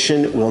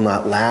addiction will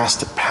not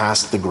last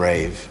past the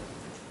grave.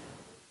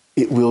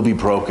 It will be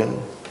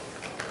broken.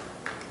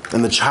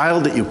 And the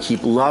child that you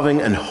keep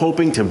loving and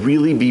hoping to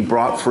really be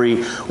brought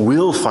free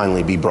will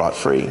finally be brought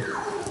free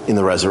in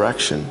the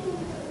resurrection.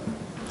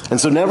 And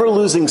so never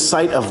losing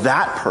sight of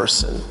that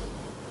person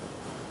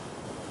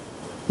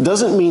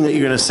doesn't mean that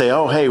you're going to say,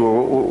 oh, hey,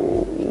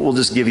 we'll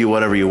just give you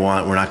whatever you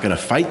want. We're not going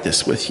to fight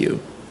this with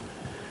you.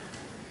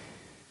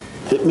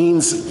 It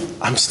means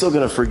I'm still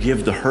going to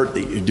forgive the hurt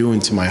that you're doing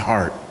to my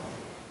heart.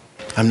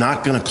 I'm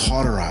not going to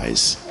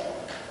cauterize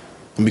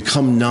and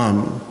become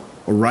numb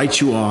or write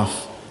you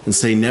off and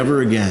say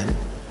never again.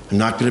 I'm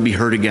not going to be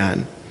hurt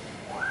again.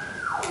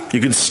 You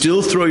can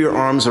still throw your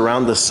arms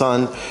around the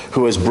son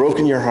who has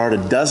broken your heart a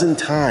dozen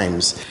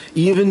times,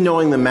 even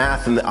knowing the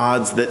math and the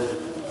odds that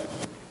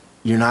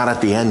you're not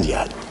at the end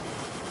yet.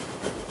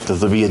 That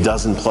there'll be a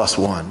dozen plus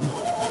one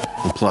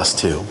and plus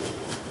two.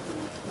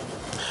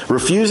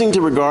 Refusing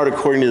to regard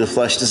according to the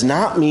flesh does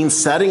not mean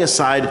setting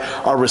aside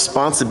our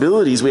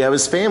responsibilities we have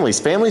as families.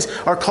 Families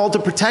are called to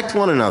protect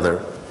one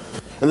another.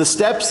 And the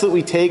steps that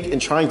we take in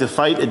trying to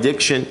fight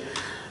addiction,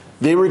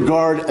 they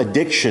regard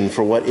addiction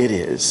for what it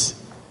is.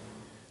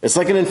 It's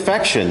like an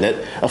infection that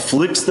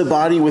afflicts the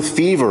body with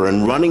fever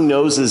and running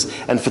noses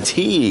and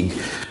fatigue.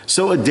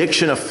 So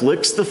addiction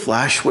afflicts the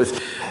flesh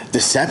with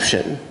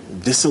deception,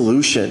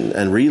 dissolution,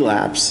 and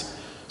relapse.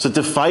 So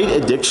to fight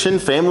addiction,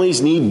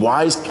 families need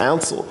wise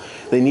counsel.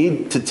 They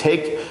need to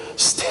take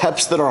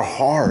steps that are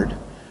hard,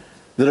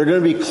 that are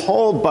going to be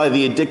called by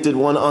the addicted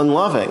one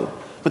unloving.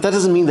 But that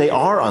doesn't mean they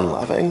are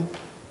unloving.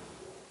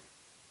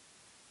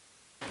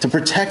 To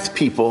protect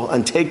people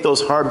and take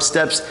those hard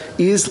steps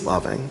is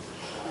loving.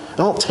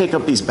 Don't take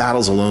up these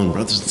battles alone,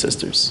 brothers and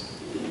sisters.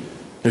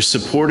 There's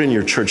support in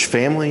your church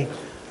family.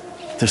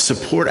 There's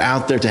support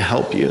out there to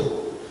help you.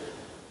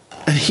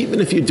 And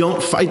even if you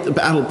don't fight the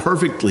battle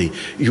perfectly,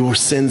 your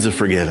sins are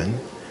forgiven.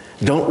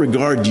 Don't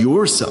regard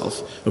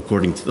yourself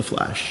according to the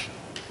flesh.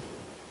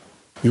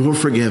 You're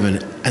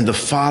forgiven, and the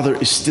Father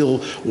is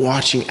still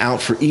watching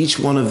out for each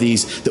one of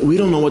these that we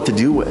don't know what to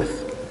do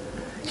with.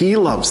 He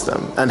loves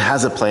them and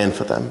has a plan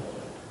for them.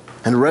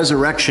 And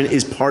resurrection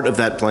is part of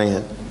that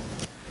plan.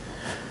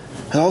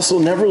 And also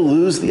never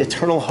lose the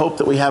eternal hope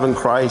that we have in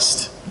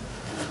Christ.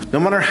 No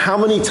matter how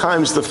many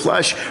times the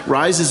flesh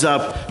rises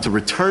up to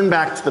return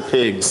back to the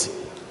pigs,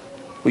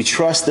 we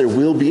trust there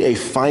will be a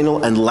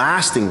final and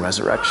lasting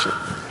resurrection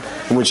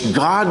in which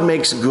God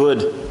makes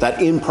good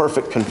that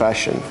imperfect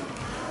confession.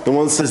 The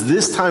one that says,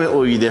 this time it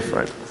will be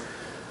different.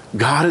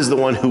 God is the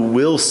one who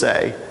will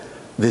say,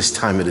 this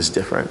time it is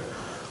different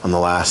on the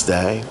last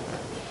day.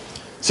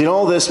 See, in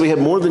all this, we have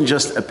more than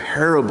just a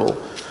parable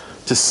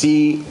to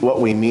see what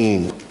we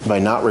mean by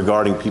not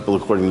regarding people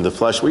according to the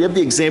flesh. We have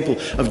the example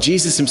of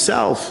Jesus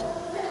himself.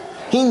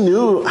 He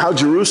knew how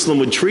Jerusalem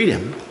would treat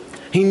him.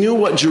 He knew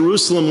what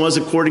Jerusalem was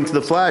according to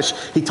the flesh.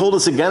 He told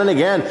us again and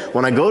again,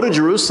 when I go to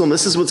Jerusalem,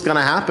 this is what's going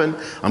to happen.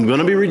 I'm going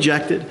to be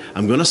rejected.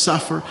 I'm going to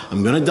suffer.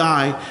 I'm going to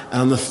die.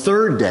 And on the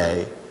third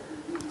day,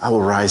 I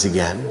will rise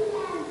again.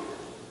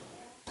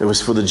 It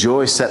was for the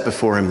joy set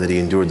before him that he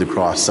endured the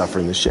cross,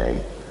 suffering the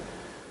shame.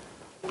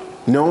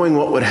 Knowing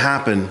what would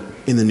happen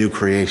in the new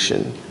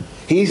creation,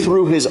 he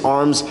threw his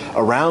arms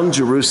around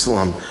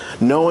Jerusalem,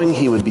 knowing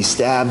he would be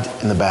stabbed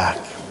in the back.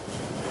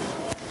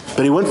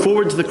 But he went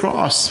forward to the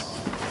cross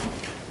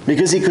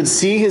because he could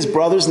see his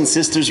brothers and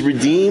sisters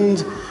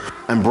redeemed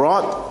and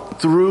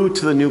brought through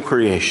to the new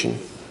creation.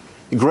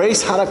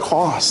 Grace had a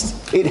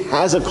cost. It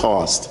has a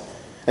cost.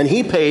 And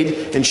he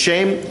paid in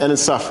shame and in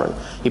suffering.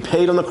 He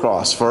paid on the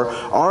cross. For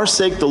our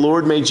sake, the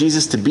Lord made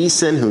Jesus to be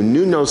sin who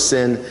knew no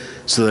sin,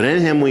 so that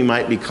in him we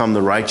might become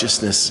the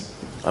righteousness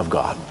of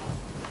God.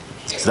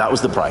 So that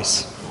was the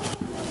price.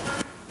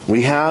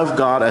 We have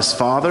God as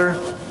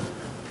Father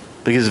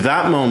because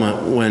that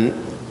moment when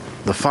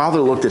the Father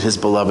looked at his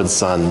beloved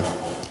Son,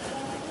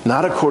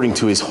 not according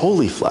to his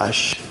holy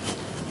flesh.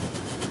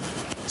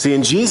 See,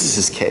 in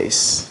Jesus'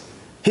 case,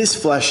 his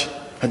flesh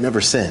had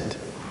never sinned.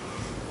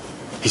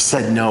 He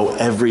said no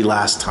every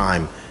last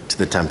time to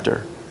the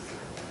tempter.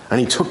 And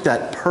he took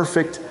that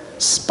perfect,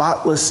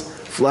 spotless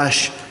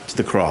flesh to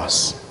the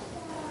cross.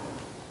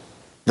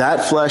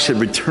 That flesh had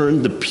retained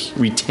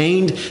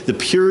the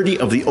purity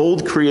of the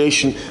old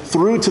creation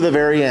through to the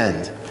very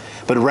end.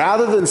 But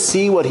rather than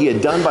see what he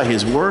had done by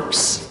his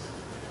works,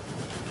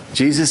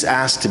 Jesus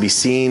asked to be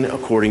seen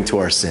according to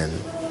our sin.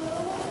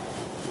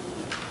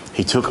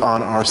 He took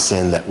on our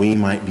sin that we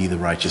might be the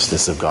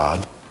righteousness of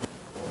God.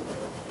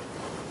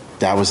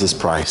 That was his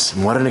price.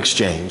 And what an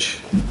exchange.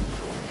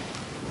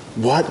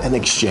 What an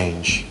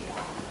exchange.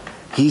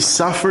 He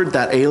suffered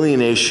that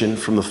alienation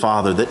from the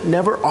Father that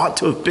never ought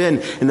to have been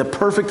in the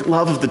perfect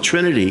love of the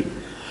Trinity.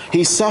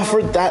 He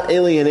suffered that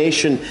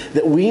alienation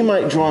that we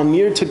might draw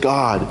near to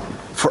God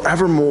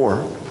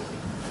forevermore.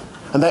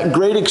 And that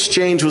great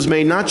exchange was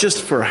made not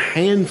just for a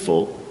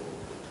handful,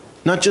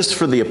 not just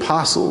for the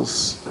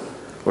apostles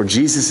or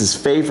Jesus'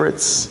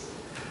 favorites,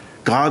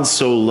 God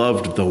so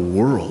loved the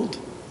world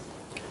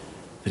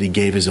that he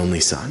gave his only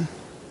son.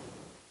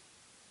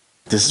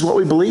 This is what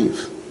we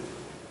believe.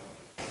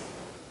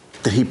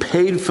 That he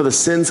paid for the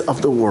sins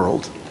of the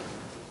world.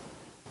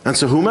 And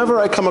so whomever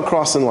I come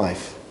across in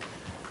life,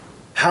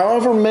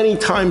 however many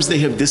times they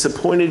have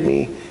disappointed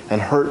me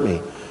and hurt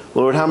me,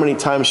 Lord, how many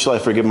times shall I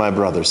forgive my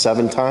brother?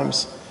 7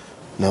 times?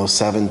 No,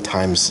 7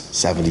 times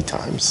 70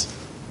 times.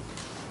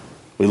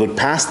 We look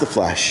past the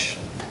flesh.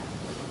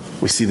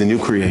 We see the new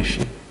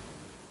creation.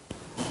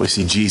 We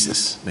see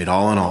Jesus made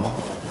all in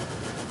all.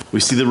 We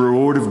see the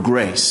reward of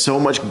grace, so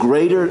much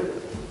greater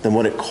than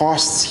what it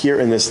costs here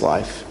in this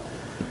life.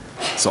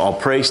 So all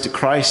praise to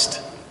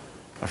Christ,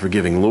 our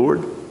forgiving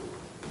Lord,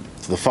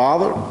 to the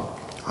Father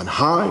on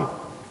high,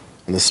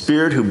 and the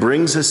Spirit who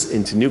brings us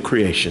into new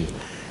creation,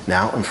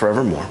 now and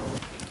forevermore.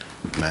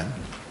 Amen.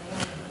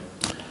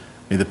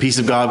 May the peace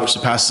of God, which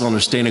surpasses all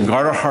understanding,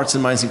 guard our hearts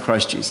and minds in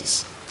Christ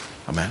Jesus.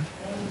 Amen.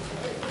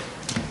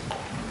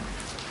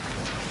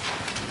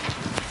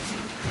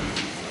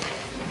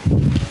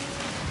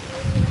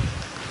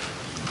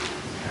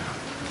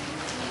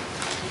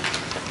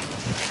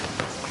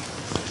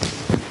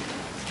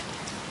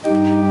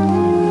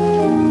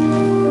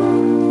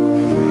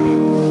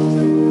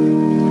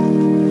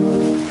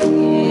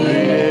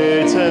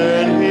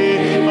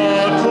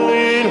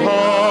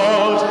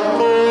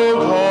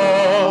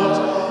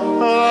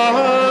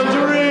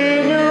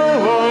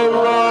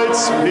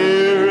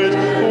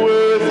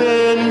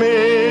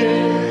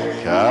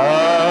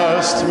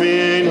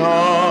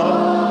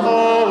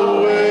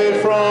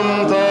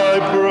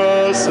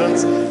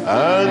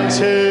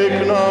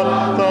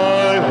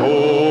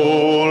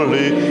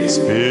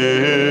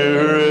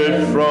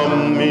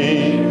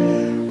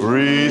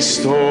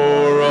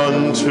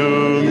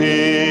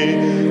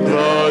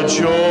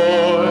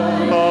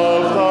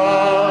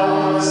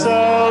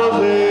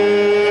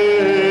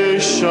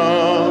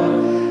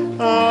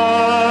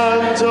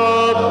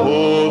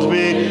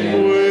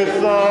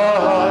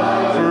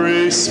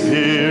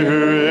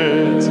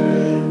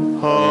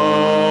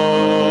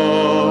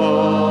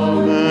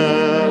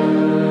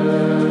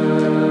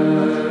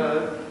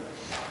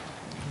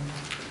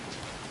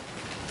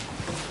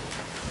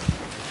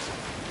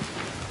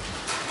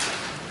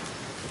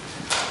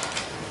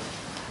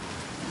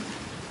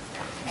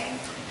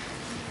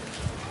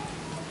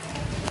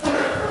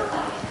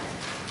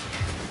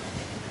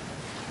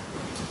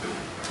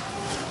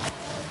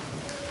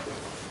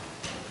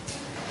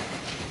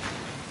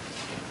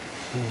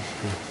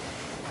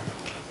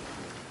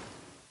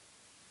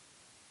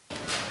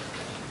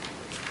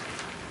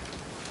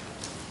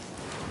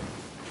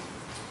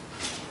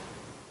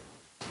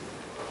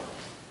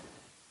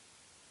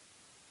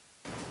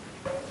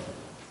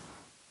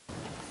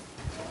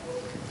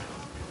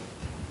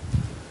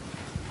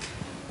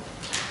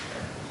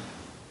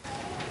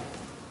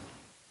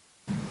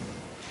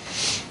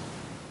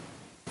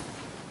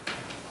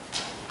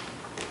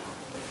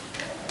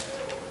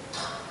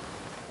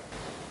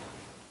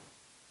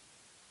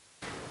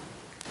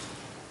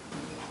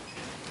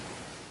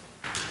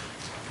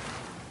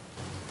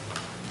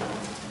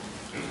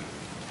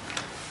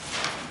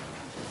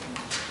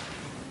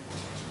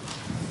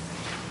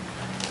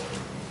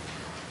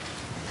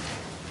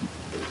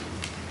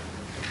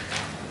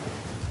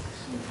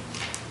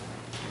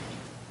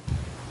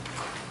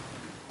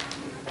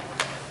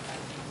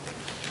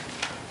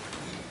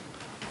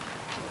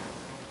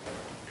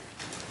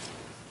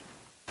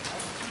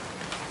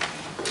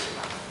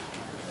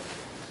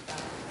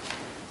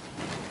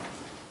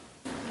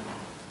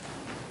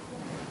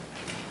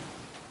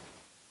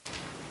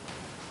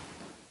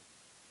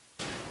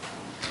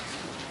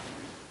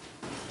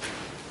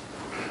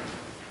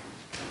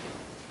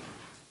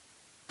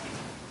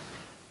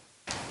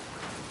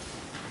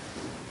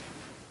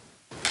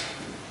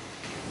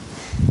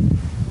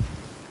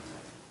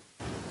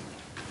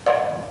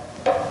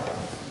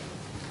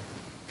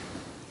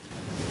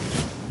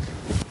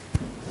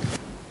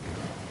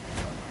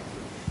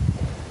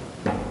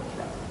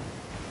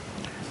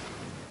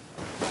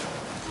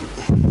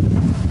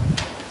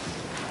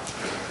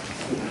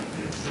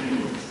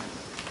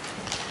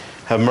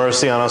 Have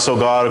mercy on us, O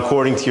God,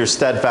 according to your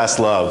steadfast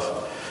love.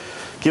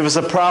 Give us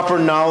a proper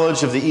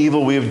knowledge of the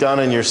evil we have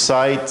done in your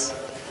sight.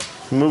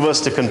 Move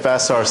us to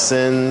confess our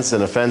sins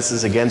and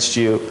offenses against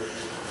you,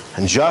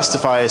 and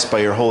justify us by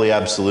your holy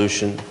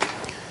absolution.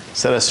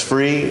 Set us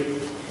free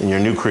in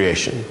your new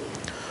creation.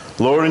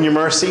 Lord, in your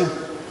mercy,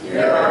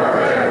 hear our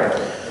prayer.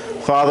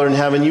 Father in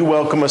heaven, you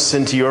welcome us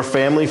into your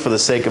family for the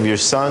sake of your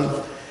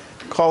Son.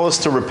 Call us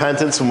to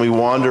repentance when we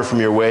wander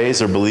from your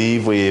ways or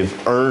believe we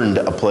have earned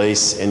a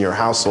place in your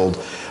household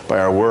by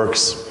our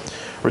works.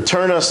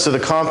 Return us to the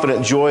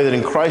confident joy that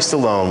in Christ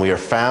alone we are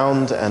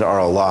found and are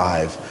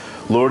alive.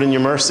 Lord, in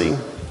your mercy,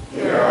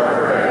 hear our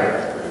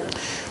prayer.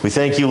 we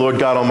thank you, Lord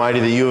God Almighty,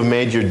 that you have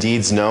made your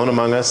deeds known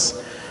among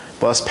us.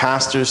 Bless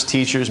pastors,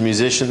 teachers,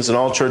 musicians, and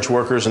all church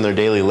workers in their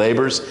daily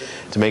labors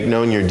to make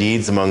known your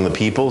deeds among the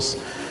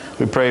peoples.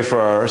 We pray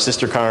for our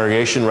sister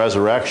congregation,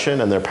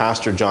 Resurrection, and their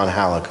pastor, John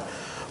Halleck.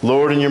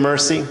 Lord, in your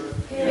mercy.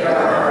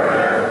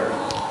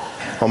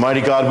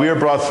 Almighty God, we are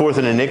brought forth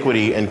in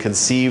iniquity and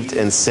conceived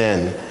in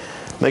sin.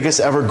 Make us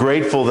ever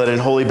grateful that in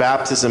holy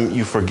baptism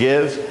you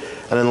forgive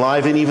and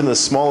enliven even the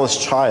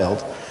smallest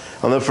child,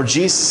 and that for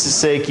Jesus'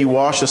 sake you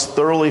wash us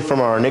thoroughly from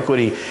our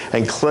iniquity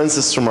and cleanse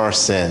us from our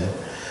sin.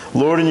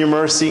 Lord, in your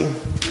mercy.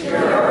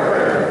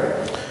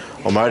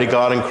 Almighty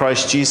God, in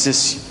Christ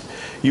Jesus,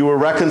 you are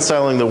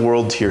reconciling the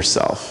world to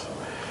yourself.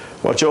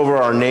 Watch over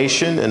our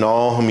nation and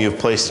all whom you have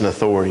placed in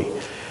authority.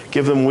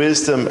 Give them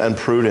wisdom and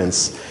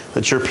prudence,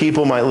 that your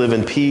people might live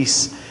in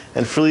peace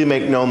and freely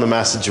make known the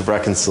message of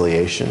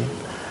reconciliation.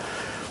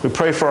 We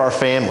pray for our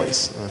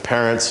families,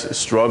 parents who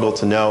struggle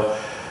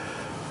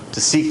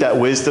to seek that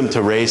wisdom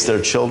to raise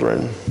their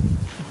children.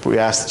 We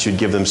ask that you'd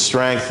give them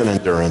strength and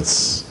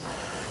endurance.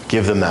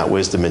 Give them that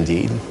wisdom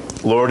indeed.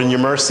 Lord, in your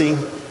mercy.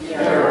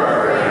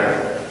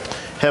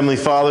 Heavenly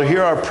Father,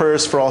 hear our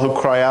prayers for all who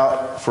cry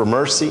out for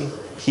mercy,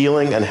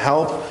 healing, and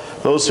help.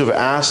 Those who have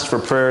asked for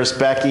prayers,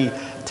 Becky,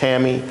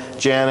 Tammy,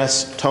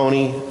 Janice,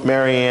 Tony,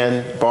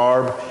 Marianne,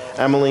 Barb,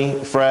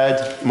 Emily,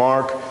 Fred,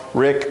 Mark,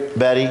 Rick,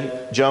 Betty,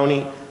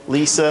 Joni,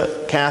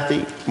 Lisa,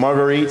 Kathy,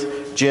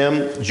 Marguerite,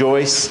 Jim,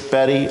 Joyce,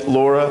 Betty,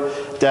 Laura,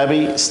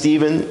 Debbie,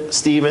 Stephen,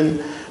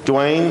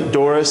 Dwayne,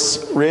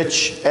 Doris,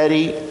 Rich,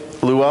 Eddie,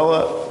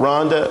 Luella,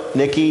 Rhonda,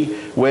 Nikki,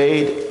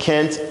 Wade,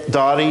 Kent,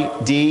 Dottie,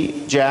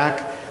 Dee,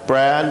 Jack,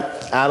 Brad,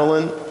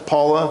 Adeline,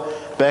 Paula,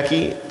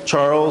 Becky,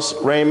 Charles,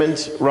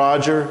 Raymond,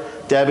 Roger,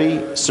 Debbie,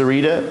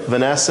 Sarita,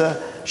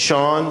 Vanessa,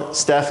 Sean,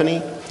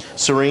 Stephanie,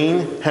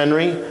 Serene,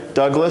 Henry,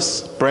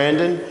 Douglas,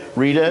 Brandon,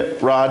 Rita,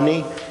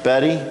 Rodney,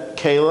 Betty,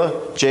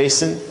 Kayla,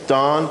 Jason,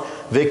 Don,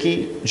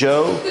 Vicky,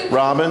 Joe,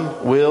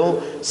 Robin,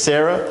 Will,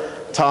 Sarah,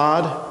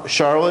 Todd,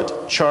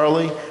 Charlotte,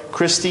 Charlie,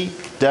 Christy,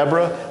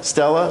 Deborah,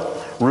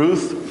 Stella,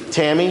 Ruth,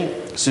 Tammy,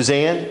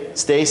 Suzanne,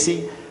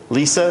 Stacy,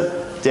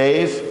 Lisa,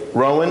 Dave,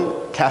 Rowan,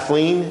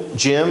 Kathleen,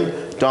 Jim,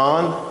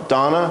 Don,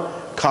 Donna,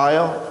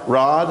 Kyle,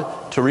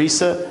 Rod,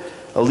 Teresa,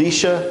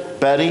 Alicia,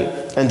 Betty,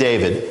 and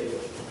David.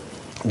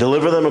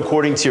 Deliver them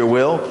according to your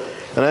will,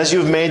 and as you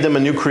have made them a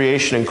new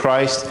creation in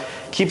Christ,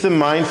 keep them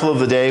mindful of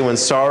the day when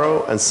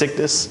sorrow and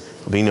sickness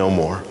will be no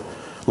more.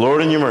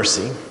 Lord, in your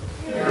mercy.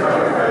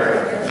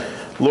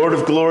 Lord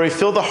of glory,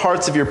 fill the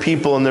hearts of your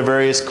people in their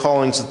various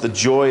callings with the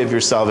joy of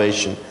your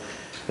salvation,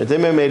 that they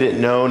may make it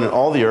known in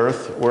all the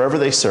earth, wherever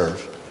they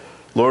serve.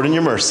 Lord, in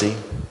your mercy.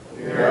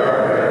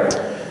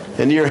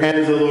 Into your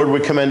hands, O Lord,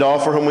 we commend all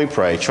for whom we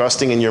pray,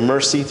 trusting in your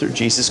mercy through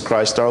Jesus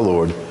Christ our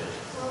Lord.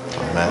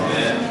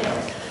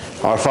 Amen.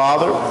 Our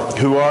Father,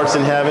 who art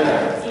in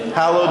heaven,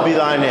 hallowed be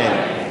thy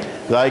name.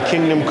 Thy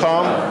kingdom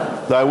come,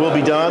 thy will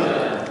be done,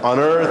 on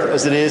earth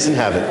as it is in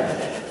heaven.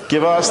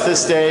 Give us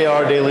this day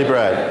our daily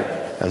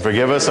bread, and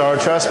forgive us our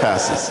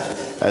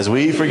trespasses, as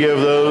we forgive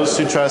those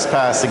who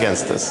trespass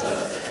against us.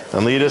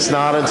 And lead us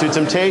not into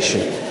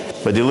temptation,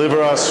 but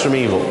deliver us from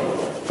evil.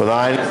 For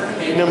thine is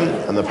the kingdom,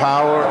 and the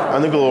power,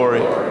 and the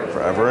glory,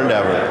 forever and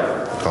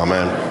ever.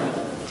 Amen.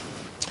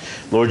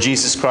 Lord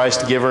Jesus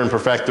Christ, giver and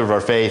perfecter of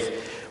our faith,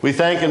 we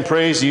thank and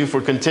praise you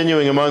for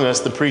continuing among us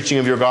the preaching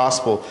of your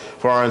gospel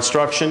for our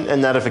instruction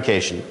and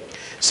edification.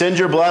 Send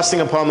your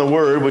blessing upon the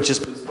word which has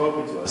been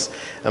spoken to us,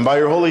 and by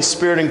your Holy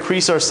Spirit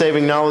increase our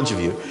saving knowledge of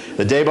you,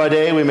 that day by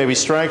day we may be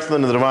strengthened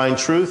in the divine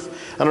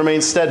truth and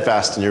remain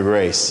steadfast in your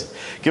grace.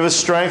 Give us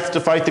strength to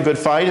fight the good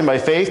fight, and by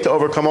faith to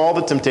overcome all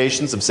the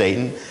temptations of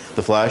Satan,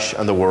 the flesh,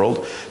 and the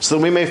world, so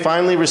that we may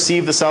finally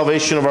receive the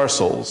salvation of our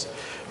souls.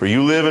 For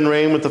you live and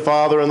reign with the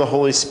Father and the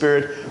Holy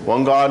Spirit,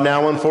 one God,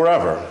 now and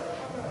forever.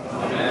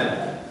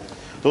 Amen.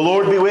 The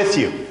Lord be with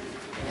you.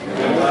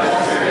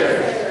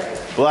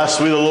 Blessed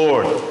be the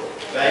Lord.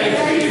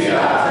 Thanks be to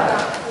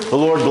God. The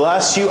Lord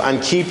bless you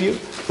and keep you.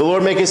 The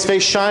Lord make his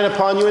face shine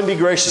upon you and be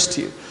gracious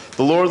to you.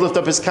 The Lord lift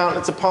up his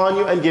countenance upon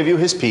you and give you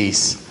his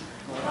peace.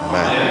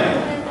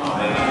 Amen.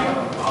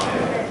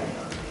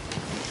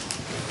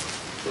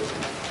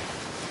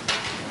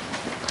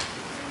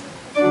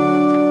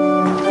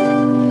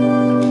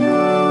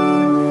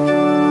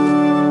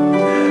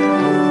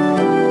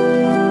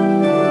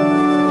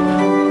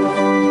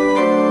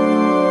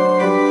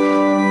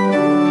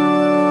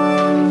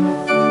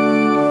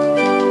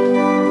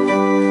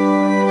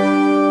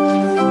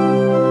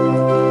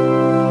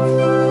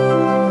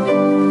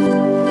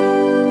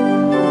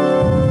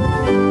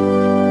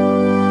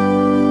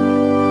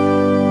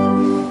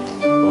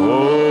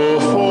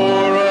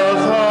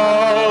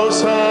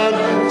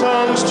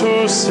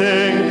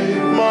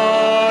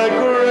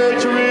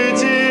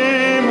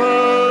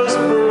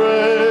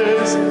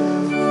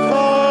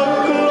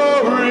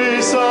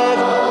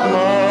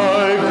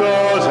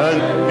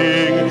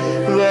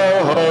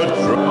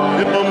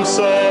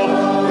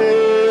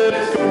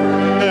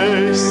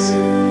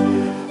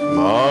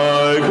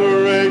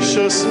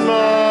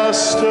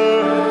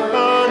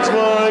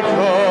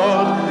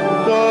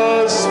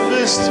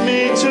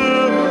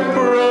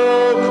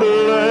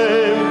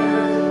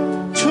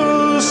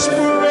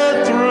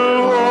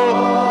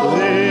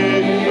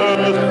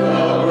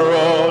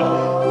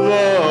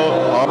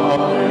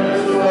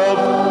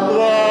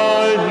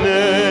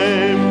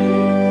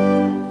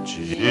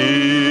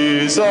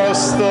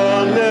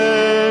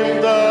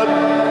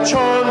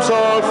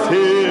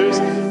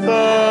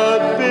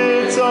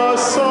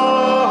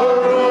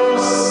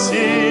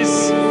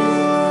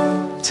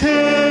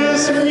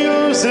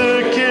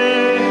 music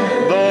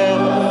in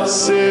the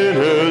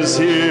sinner's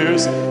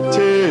ears.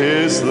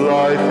 'Tis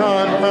life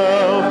and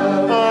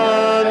health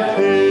and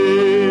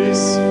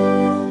peace.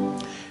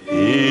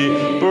 He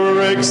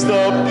breaks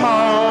the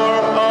power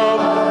of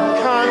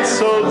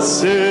cancelled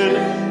sin.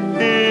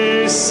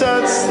 He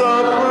sets the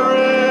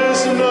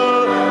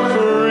prisoner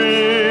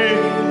free.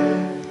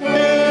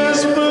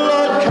 His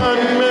blood can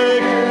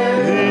make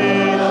the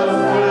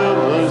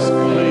villas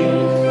clean.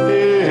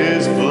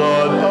 His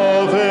blood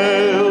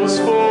avails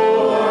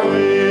for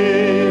me.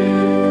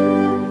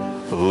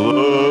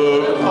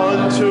 Look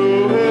unto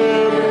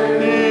him,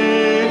 ye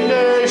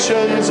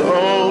nations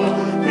own,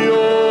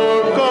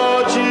 your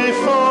God ye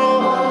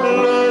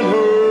fallen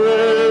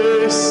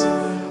race.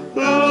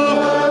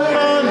 Look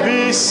and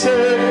be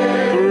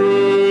saved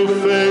through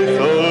faith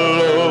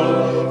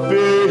alone,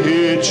 be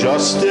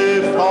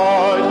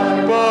justified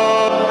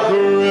by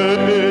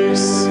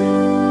grace.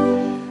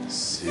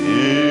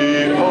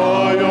 See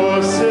all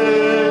your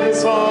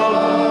sins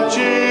on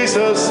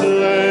Jesus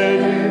slain,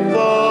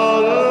 the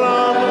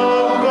Lamb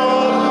of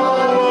God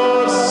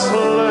was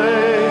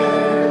slain.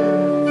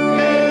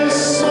 His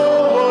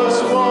soul was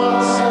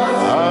once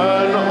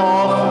an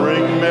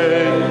offering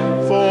made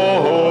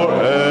for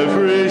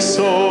every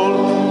soul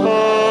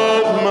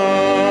of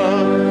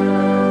man.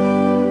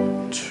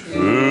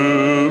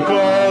 To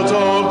God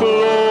all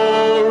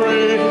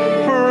glory,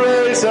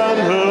 praise and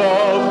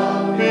love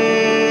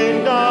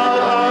be now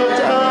and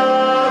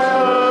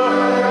ever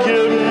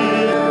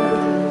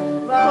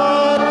given.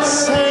 But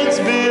saints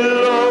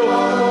below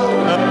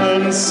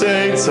and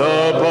saints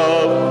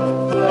above,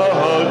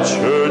 the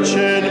church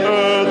in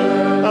earth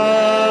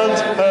and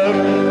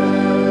heaven.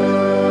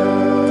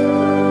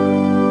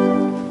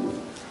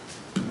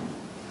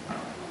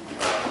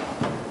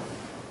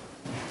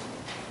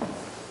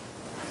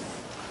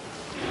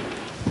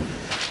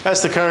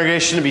 Ask the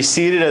congregation to be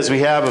seated as we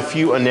have a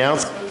few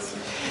announcements.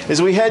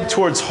 As we head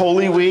towards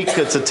Holy Week,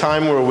 it's a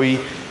time where we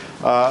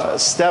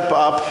step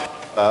up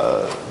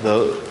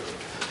the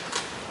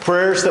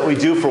prayers that we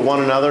do for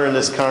one another in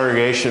this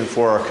congregation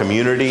for our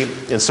community.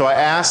 And so I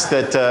ask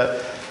that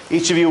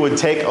each of you would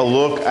take a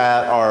look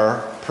at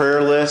our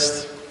prayer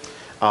list.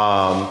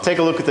 Take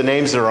a look at the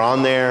names that are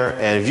on there.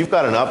 And if you've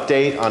got an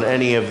update on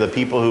any of the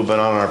people who've been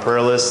on our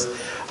prayer list,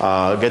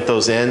 get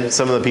those in.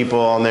 Some of the people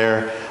on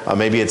there,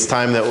 maybe it's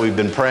time that we've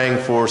been praying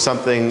for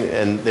something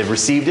and they've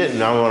received it, and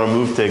now we want to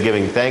move to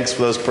giving thanks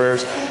for those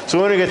prayers. So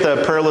we want to get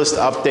the prayer list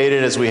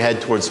updated as we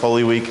head towards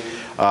Holy Week.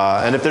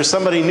 And if there's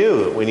somebody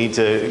new that we need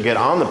to get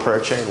on the prayer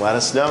chain, let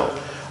us know.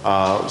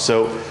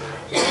 So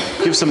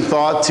give some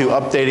thought to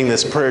updating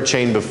this prayer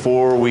chain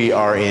before we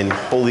are in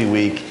Holy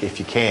Week, if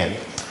you can.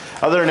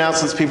 Other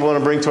announcements people want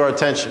to bring to our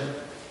attention?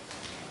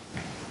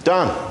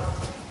 Don.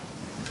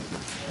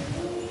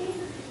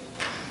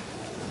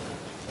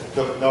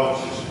 Took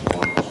notes this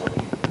morning, so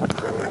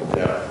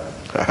yeah.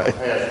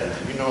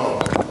 You know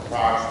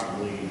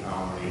approximately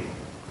how many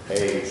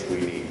eggs we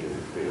need to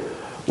fill?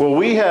 Well,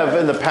 we have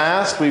in the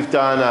past, we've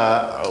done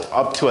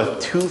up to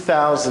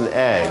 2,000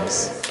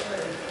 eggs.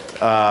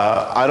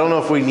 I don't know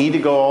if we need to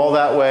go all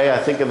that way. I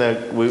think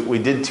we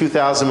did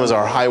 2,000 was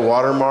our high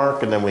water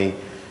mark, and then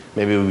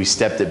maybe we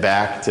stepped it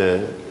back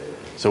to.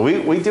 So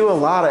we do a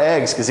lot of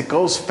eggs because it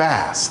goes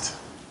fast.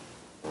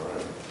 All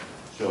right.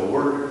 So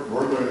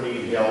we're going to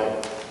need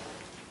help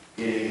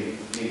getting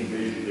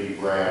individually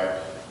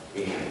wrapped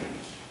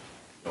cans.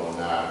 So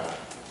not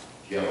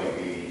jelly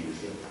beans.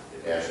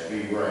 It has to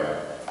be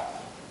wrapped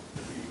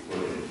to be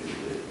put into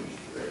the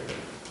Easter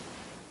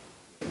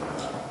egg.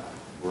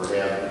 We're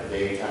having the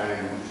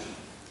daytimes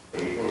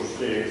April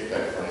 6th.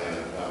 That's when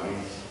I'm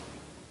coming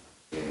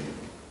and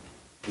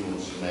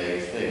doing some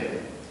eggs then.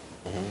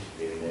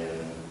 And then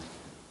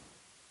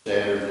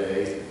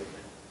Saturday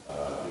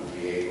will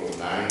be April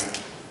 9th.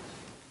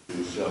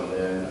 Do some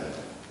then.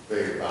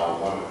 Figure about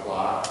 1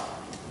 o'clock.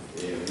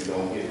 And if we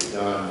don't get it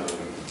done, then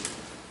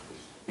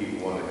people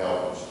want to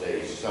help and stay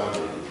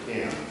Sunday to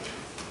 10.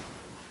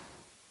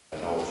 I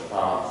know it's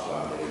Palm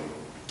Sunday,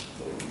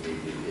 so we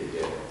need to get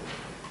that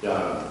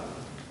done.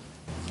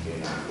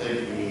 And I'm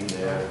thinking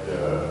that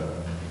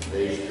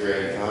today's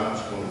drag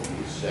hunt's going to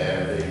be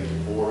Saturday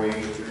before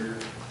Easter.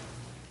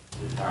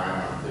 The time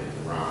I'm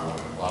thinking around 1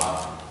 o'clock.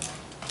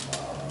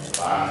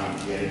 Bonnie and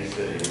Jenny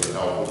said he would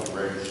help with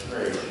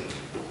registration.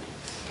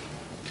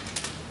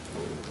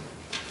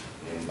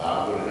 And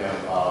Bob would have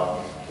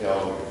tell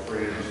your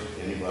friends,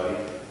 anybody,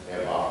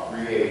 have about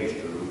 3 age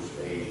groups,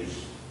 ages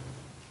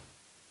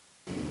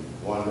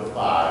 1 to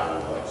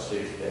 5, or like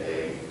 6 to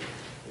 8,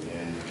 and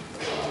then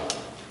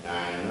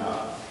 9 and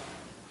up.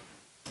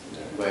 And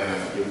I plan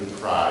on giving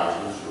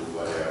prizes or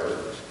whatever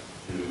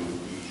to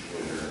each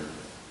winner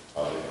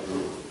of the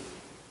group.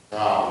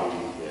 Probably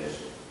as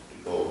the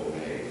golden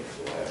egg,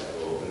 so that's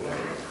golden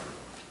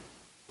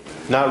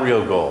egg. Not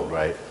real gold,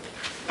 right?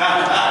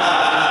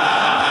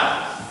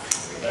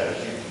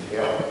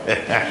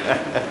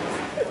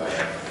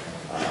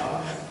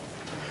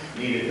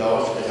 Need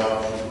adults to help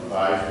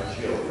supervise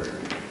the children.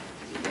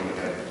 We're going to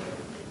have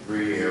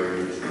 3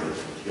 areas where the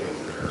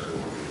children are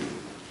going to be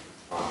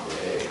on the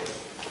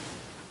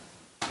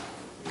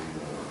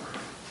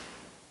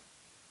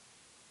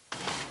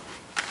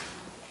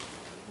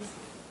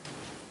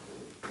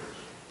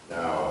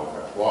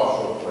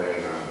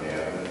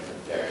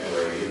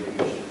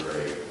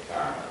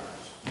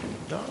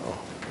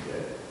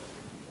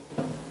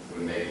that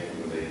when they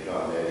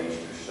come that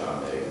Easter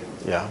Sunday,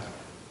 Yeah.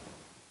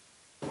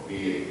 be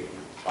it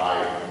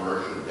by a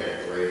commercial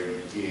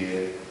decorating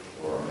kid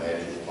or a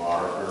magic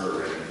marker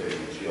or anything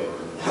the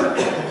children want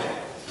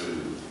to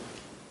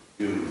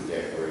do with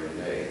decorating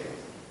day.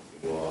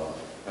 We'll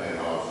plan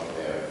also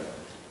to have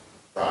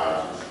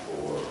prizes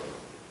for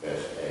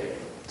best egg.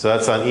 So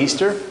that's on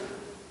Easter?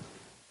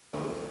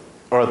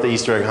 Or at the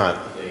Easter egg hunt?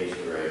 The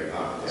Easter egg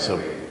hunt. That So-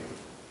 way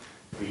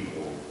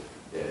people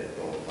that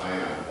don't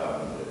plan on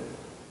coming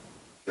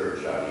to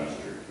church on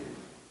Easter can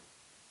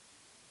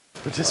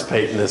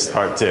Participate in this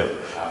part too.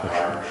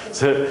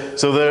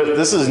 So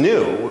this is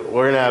new.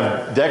 We're going to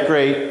have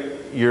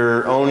decorate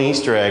your own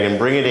Easter egg and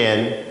bring it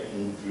in,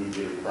 you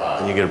get a prize.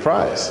 and you get a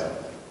prize.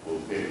 We'll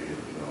pick it,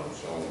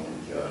 someone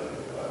to judge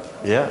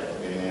it. Yeah.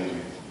 And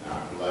then,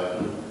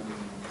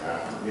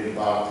 not forget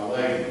about the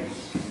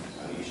ladies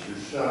on Easter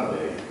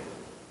Sunday,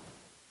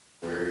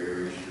 wear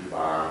your Easter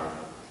barn,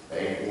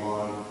 make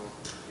one,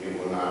 get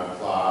one out of the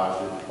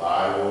closet,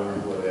 buy one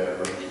or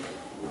whatever.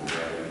 We'll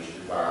have an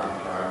Easter barn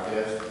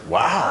contest,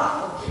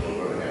 Wow. and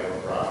we're gonna have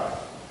a prize.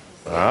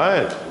 All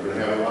right. We're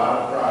gonna have a lot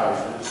of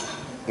prizes,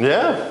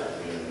 Yeah.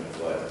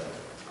 but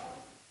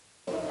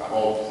I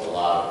hope a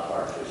lot of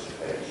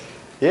participation.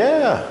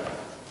 Yeah.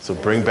 So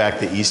bring back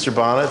the Easter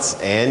bonnets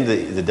and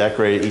the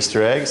decorated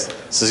Easter eggs.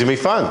 This is going to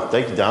be fun.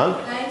 Thank you, Don.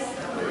 Okay,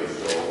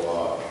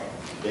 so,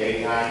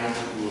 daytime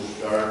will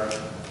start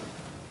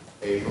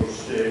April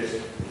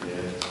 6th, and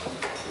then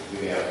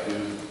if we have to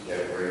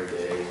decorate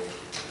day,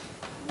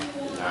 the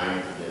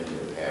 9th, then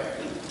we'll have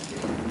to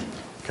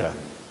Okay.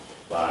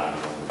 buy them.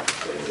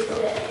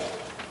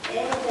 They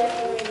have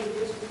decorated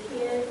just for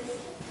kids.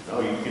 No,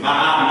 you can.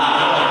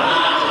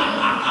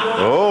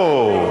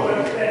 Oh.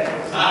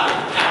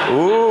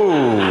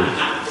 Ooh.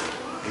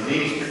 In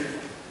Easter,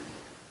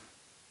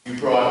 you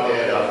brought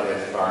that up,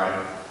 that's fine.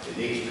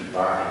 In Easter,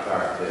 barn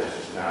contest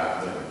is not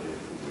limited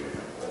to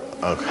women.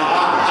 Okay.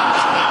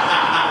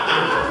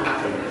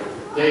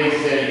 Dave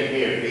said you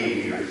can't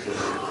be here, so,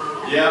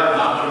 Yeah,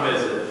 not gonna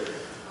miss it.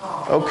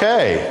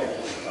 Okay.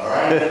 all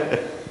right?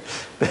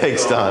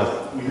 Thanks, Don.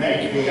 We need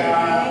candy.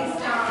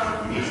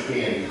 We need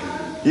candy.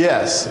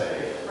 Yes.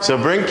 So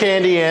bring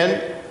candy in,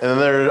 and then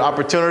there are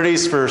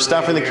opportunities for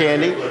stuffing the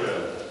candy. Put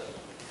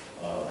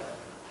a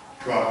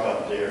truck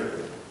up there.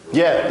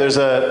 Yeah, there's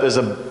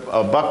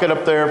a bucket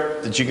up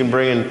there that you can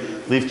bring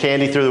and leave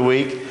candy through the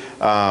week.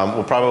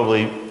 We'll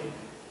probably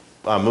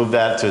move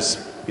that to,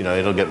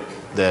 it'll get,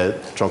 the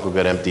trunk will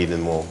get emptied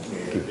and we'll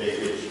keep. If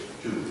it's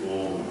too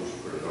full, we'll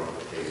just put it on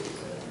the table.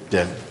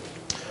 Yeah.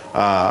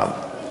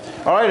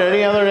 All right,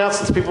 any other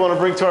announcements people want to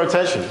bring to our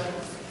attention?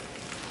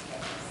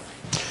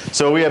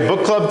 So we have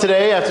book club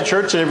today after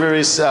church, and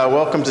everybody's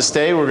welcome to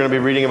stay. We're going to be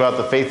reading about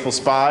the faithful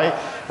spy.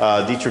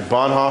 Dietrich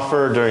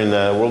Bonhoeffer, during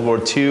the World War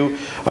II,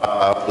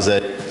 was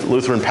a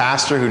Lutheran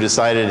pastor who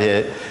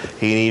decided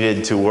he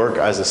needed to work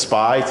as a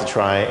spy to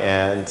try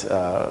and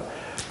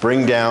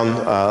bring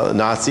down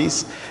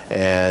Nazis.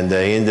 And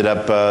he ended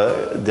up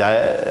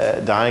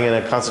dying in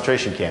a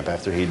concentration camp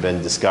after he'd been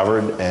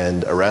discovered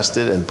and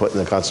arrested and put in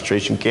a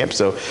concentration camp.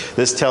 So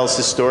this tells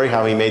his story,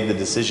 how he made the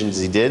decisions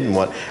he did and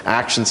what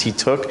actions he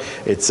took.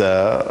 It's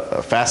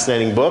a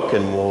fascinating book,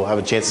 and we'll have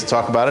a chance to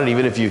talk about it.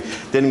 Even if you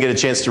didn't get a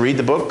chance to read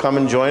the book, come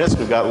and join us.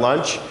 We've got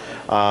lunch,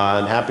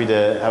 and happy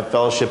to have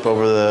fellowship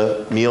over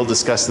the meal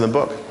discussing the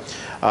book.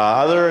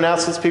 Other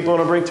announcements people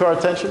want to bring to our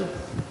attention?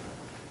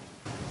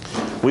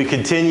 We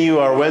continue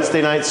our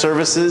Wednesday night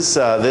services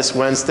this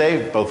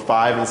Wednesday, both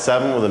 5 and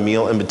 7, with a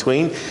meal in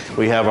between.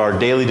 We have our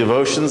daily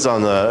devotions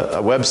on the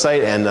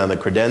website and on the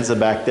credenza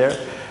back there.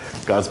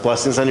 God's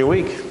blessings on your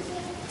week.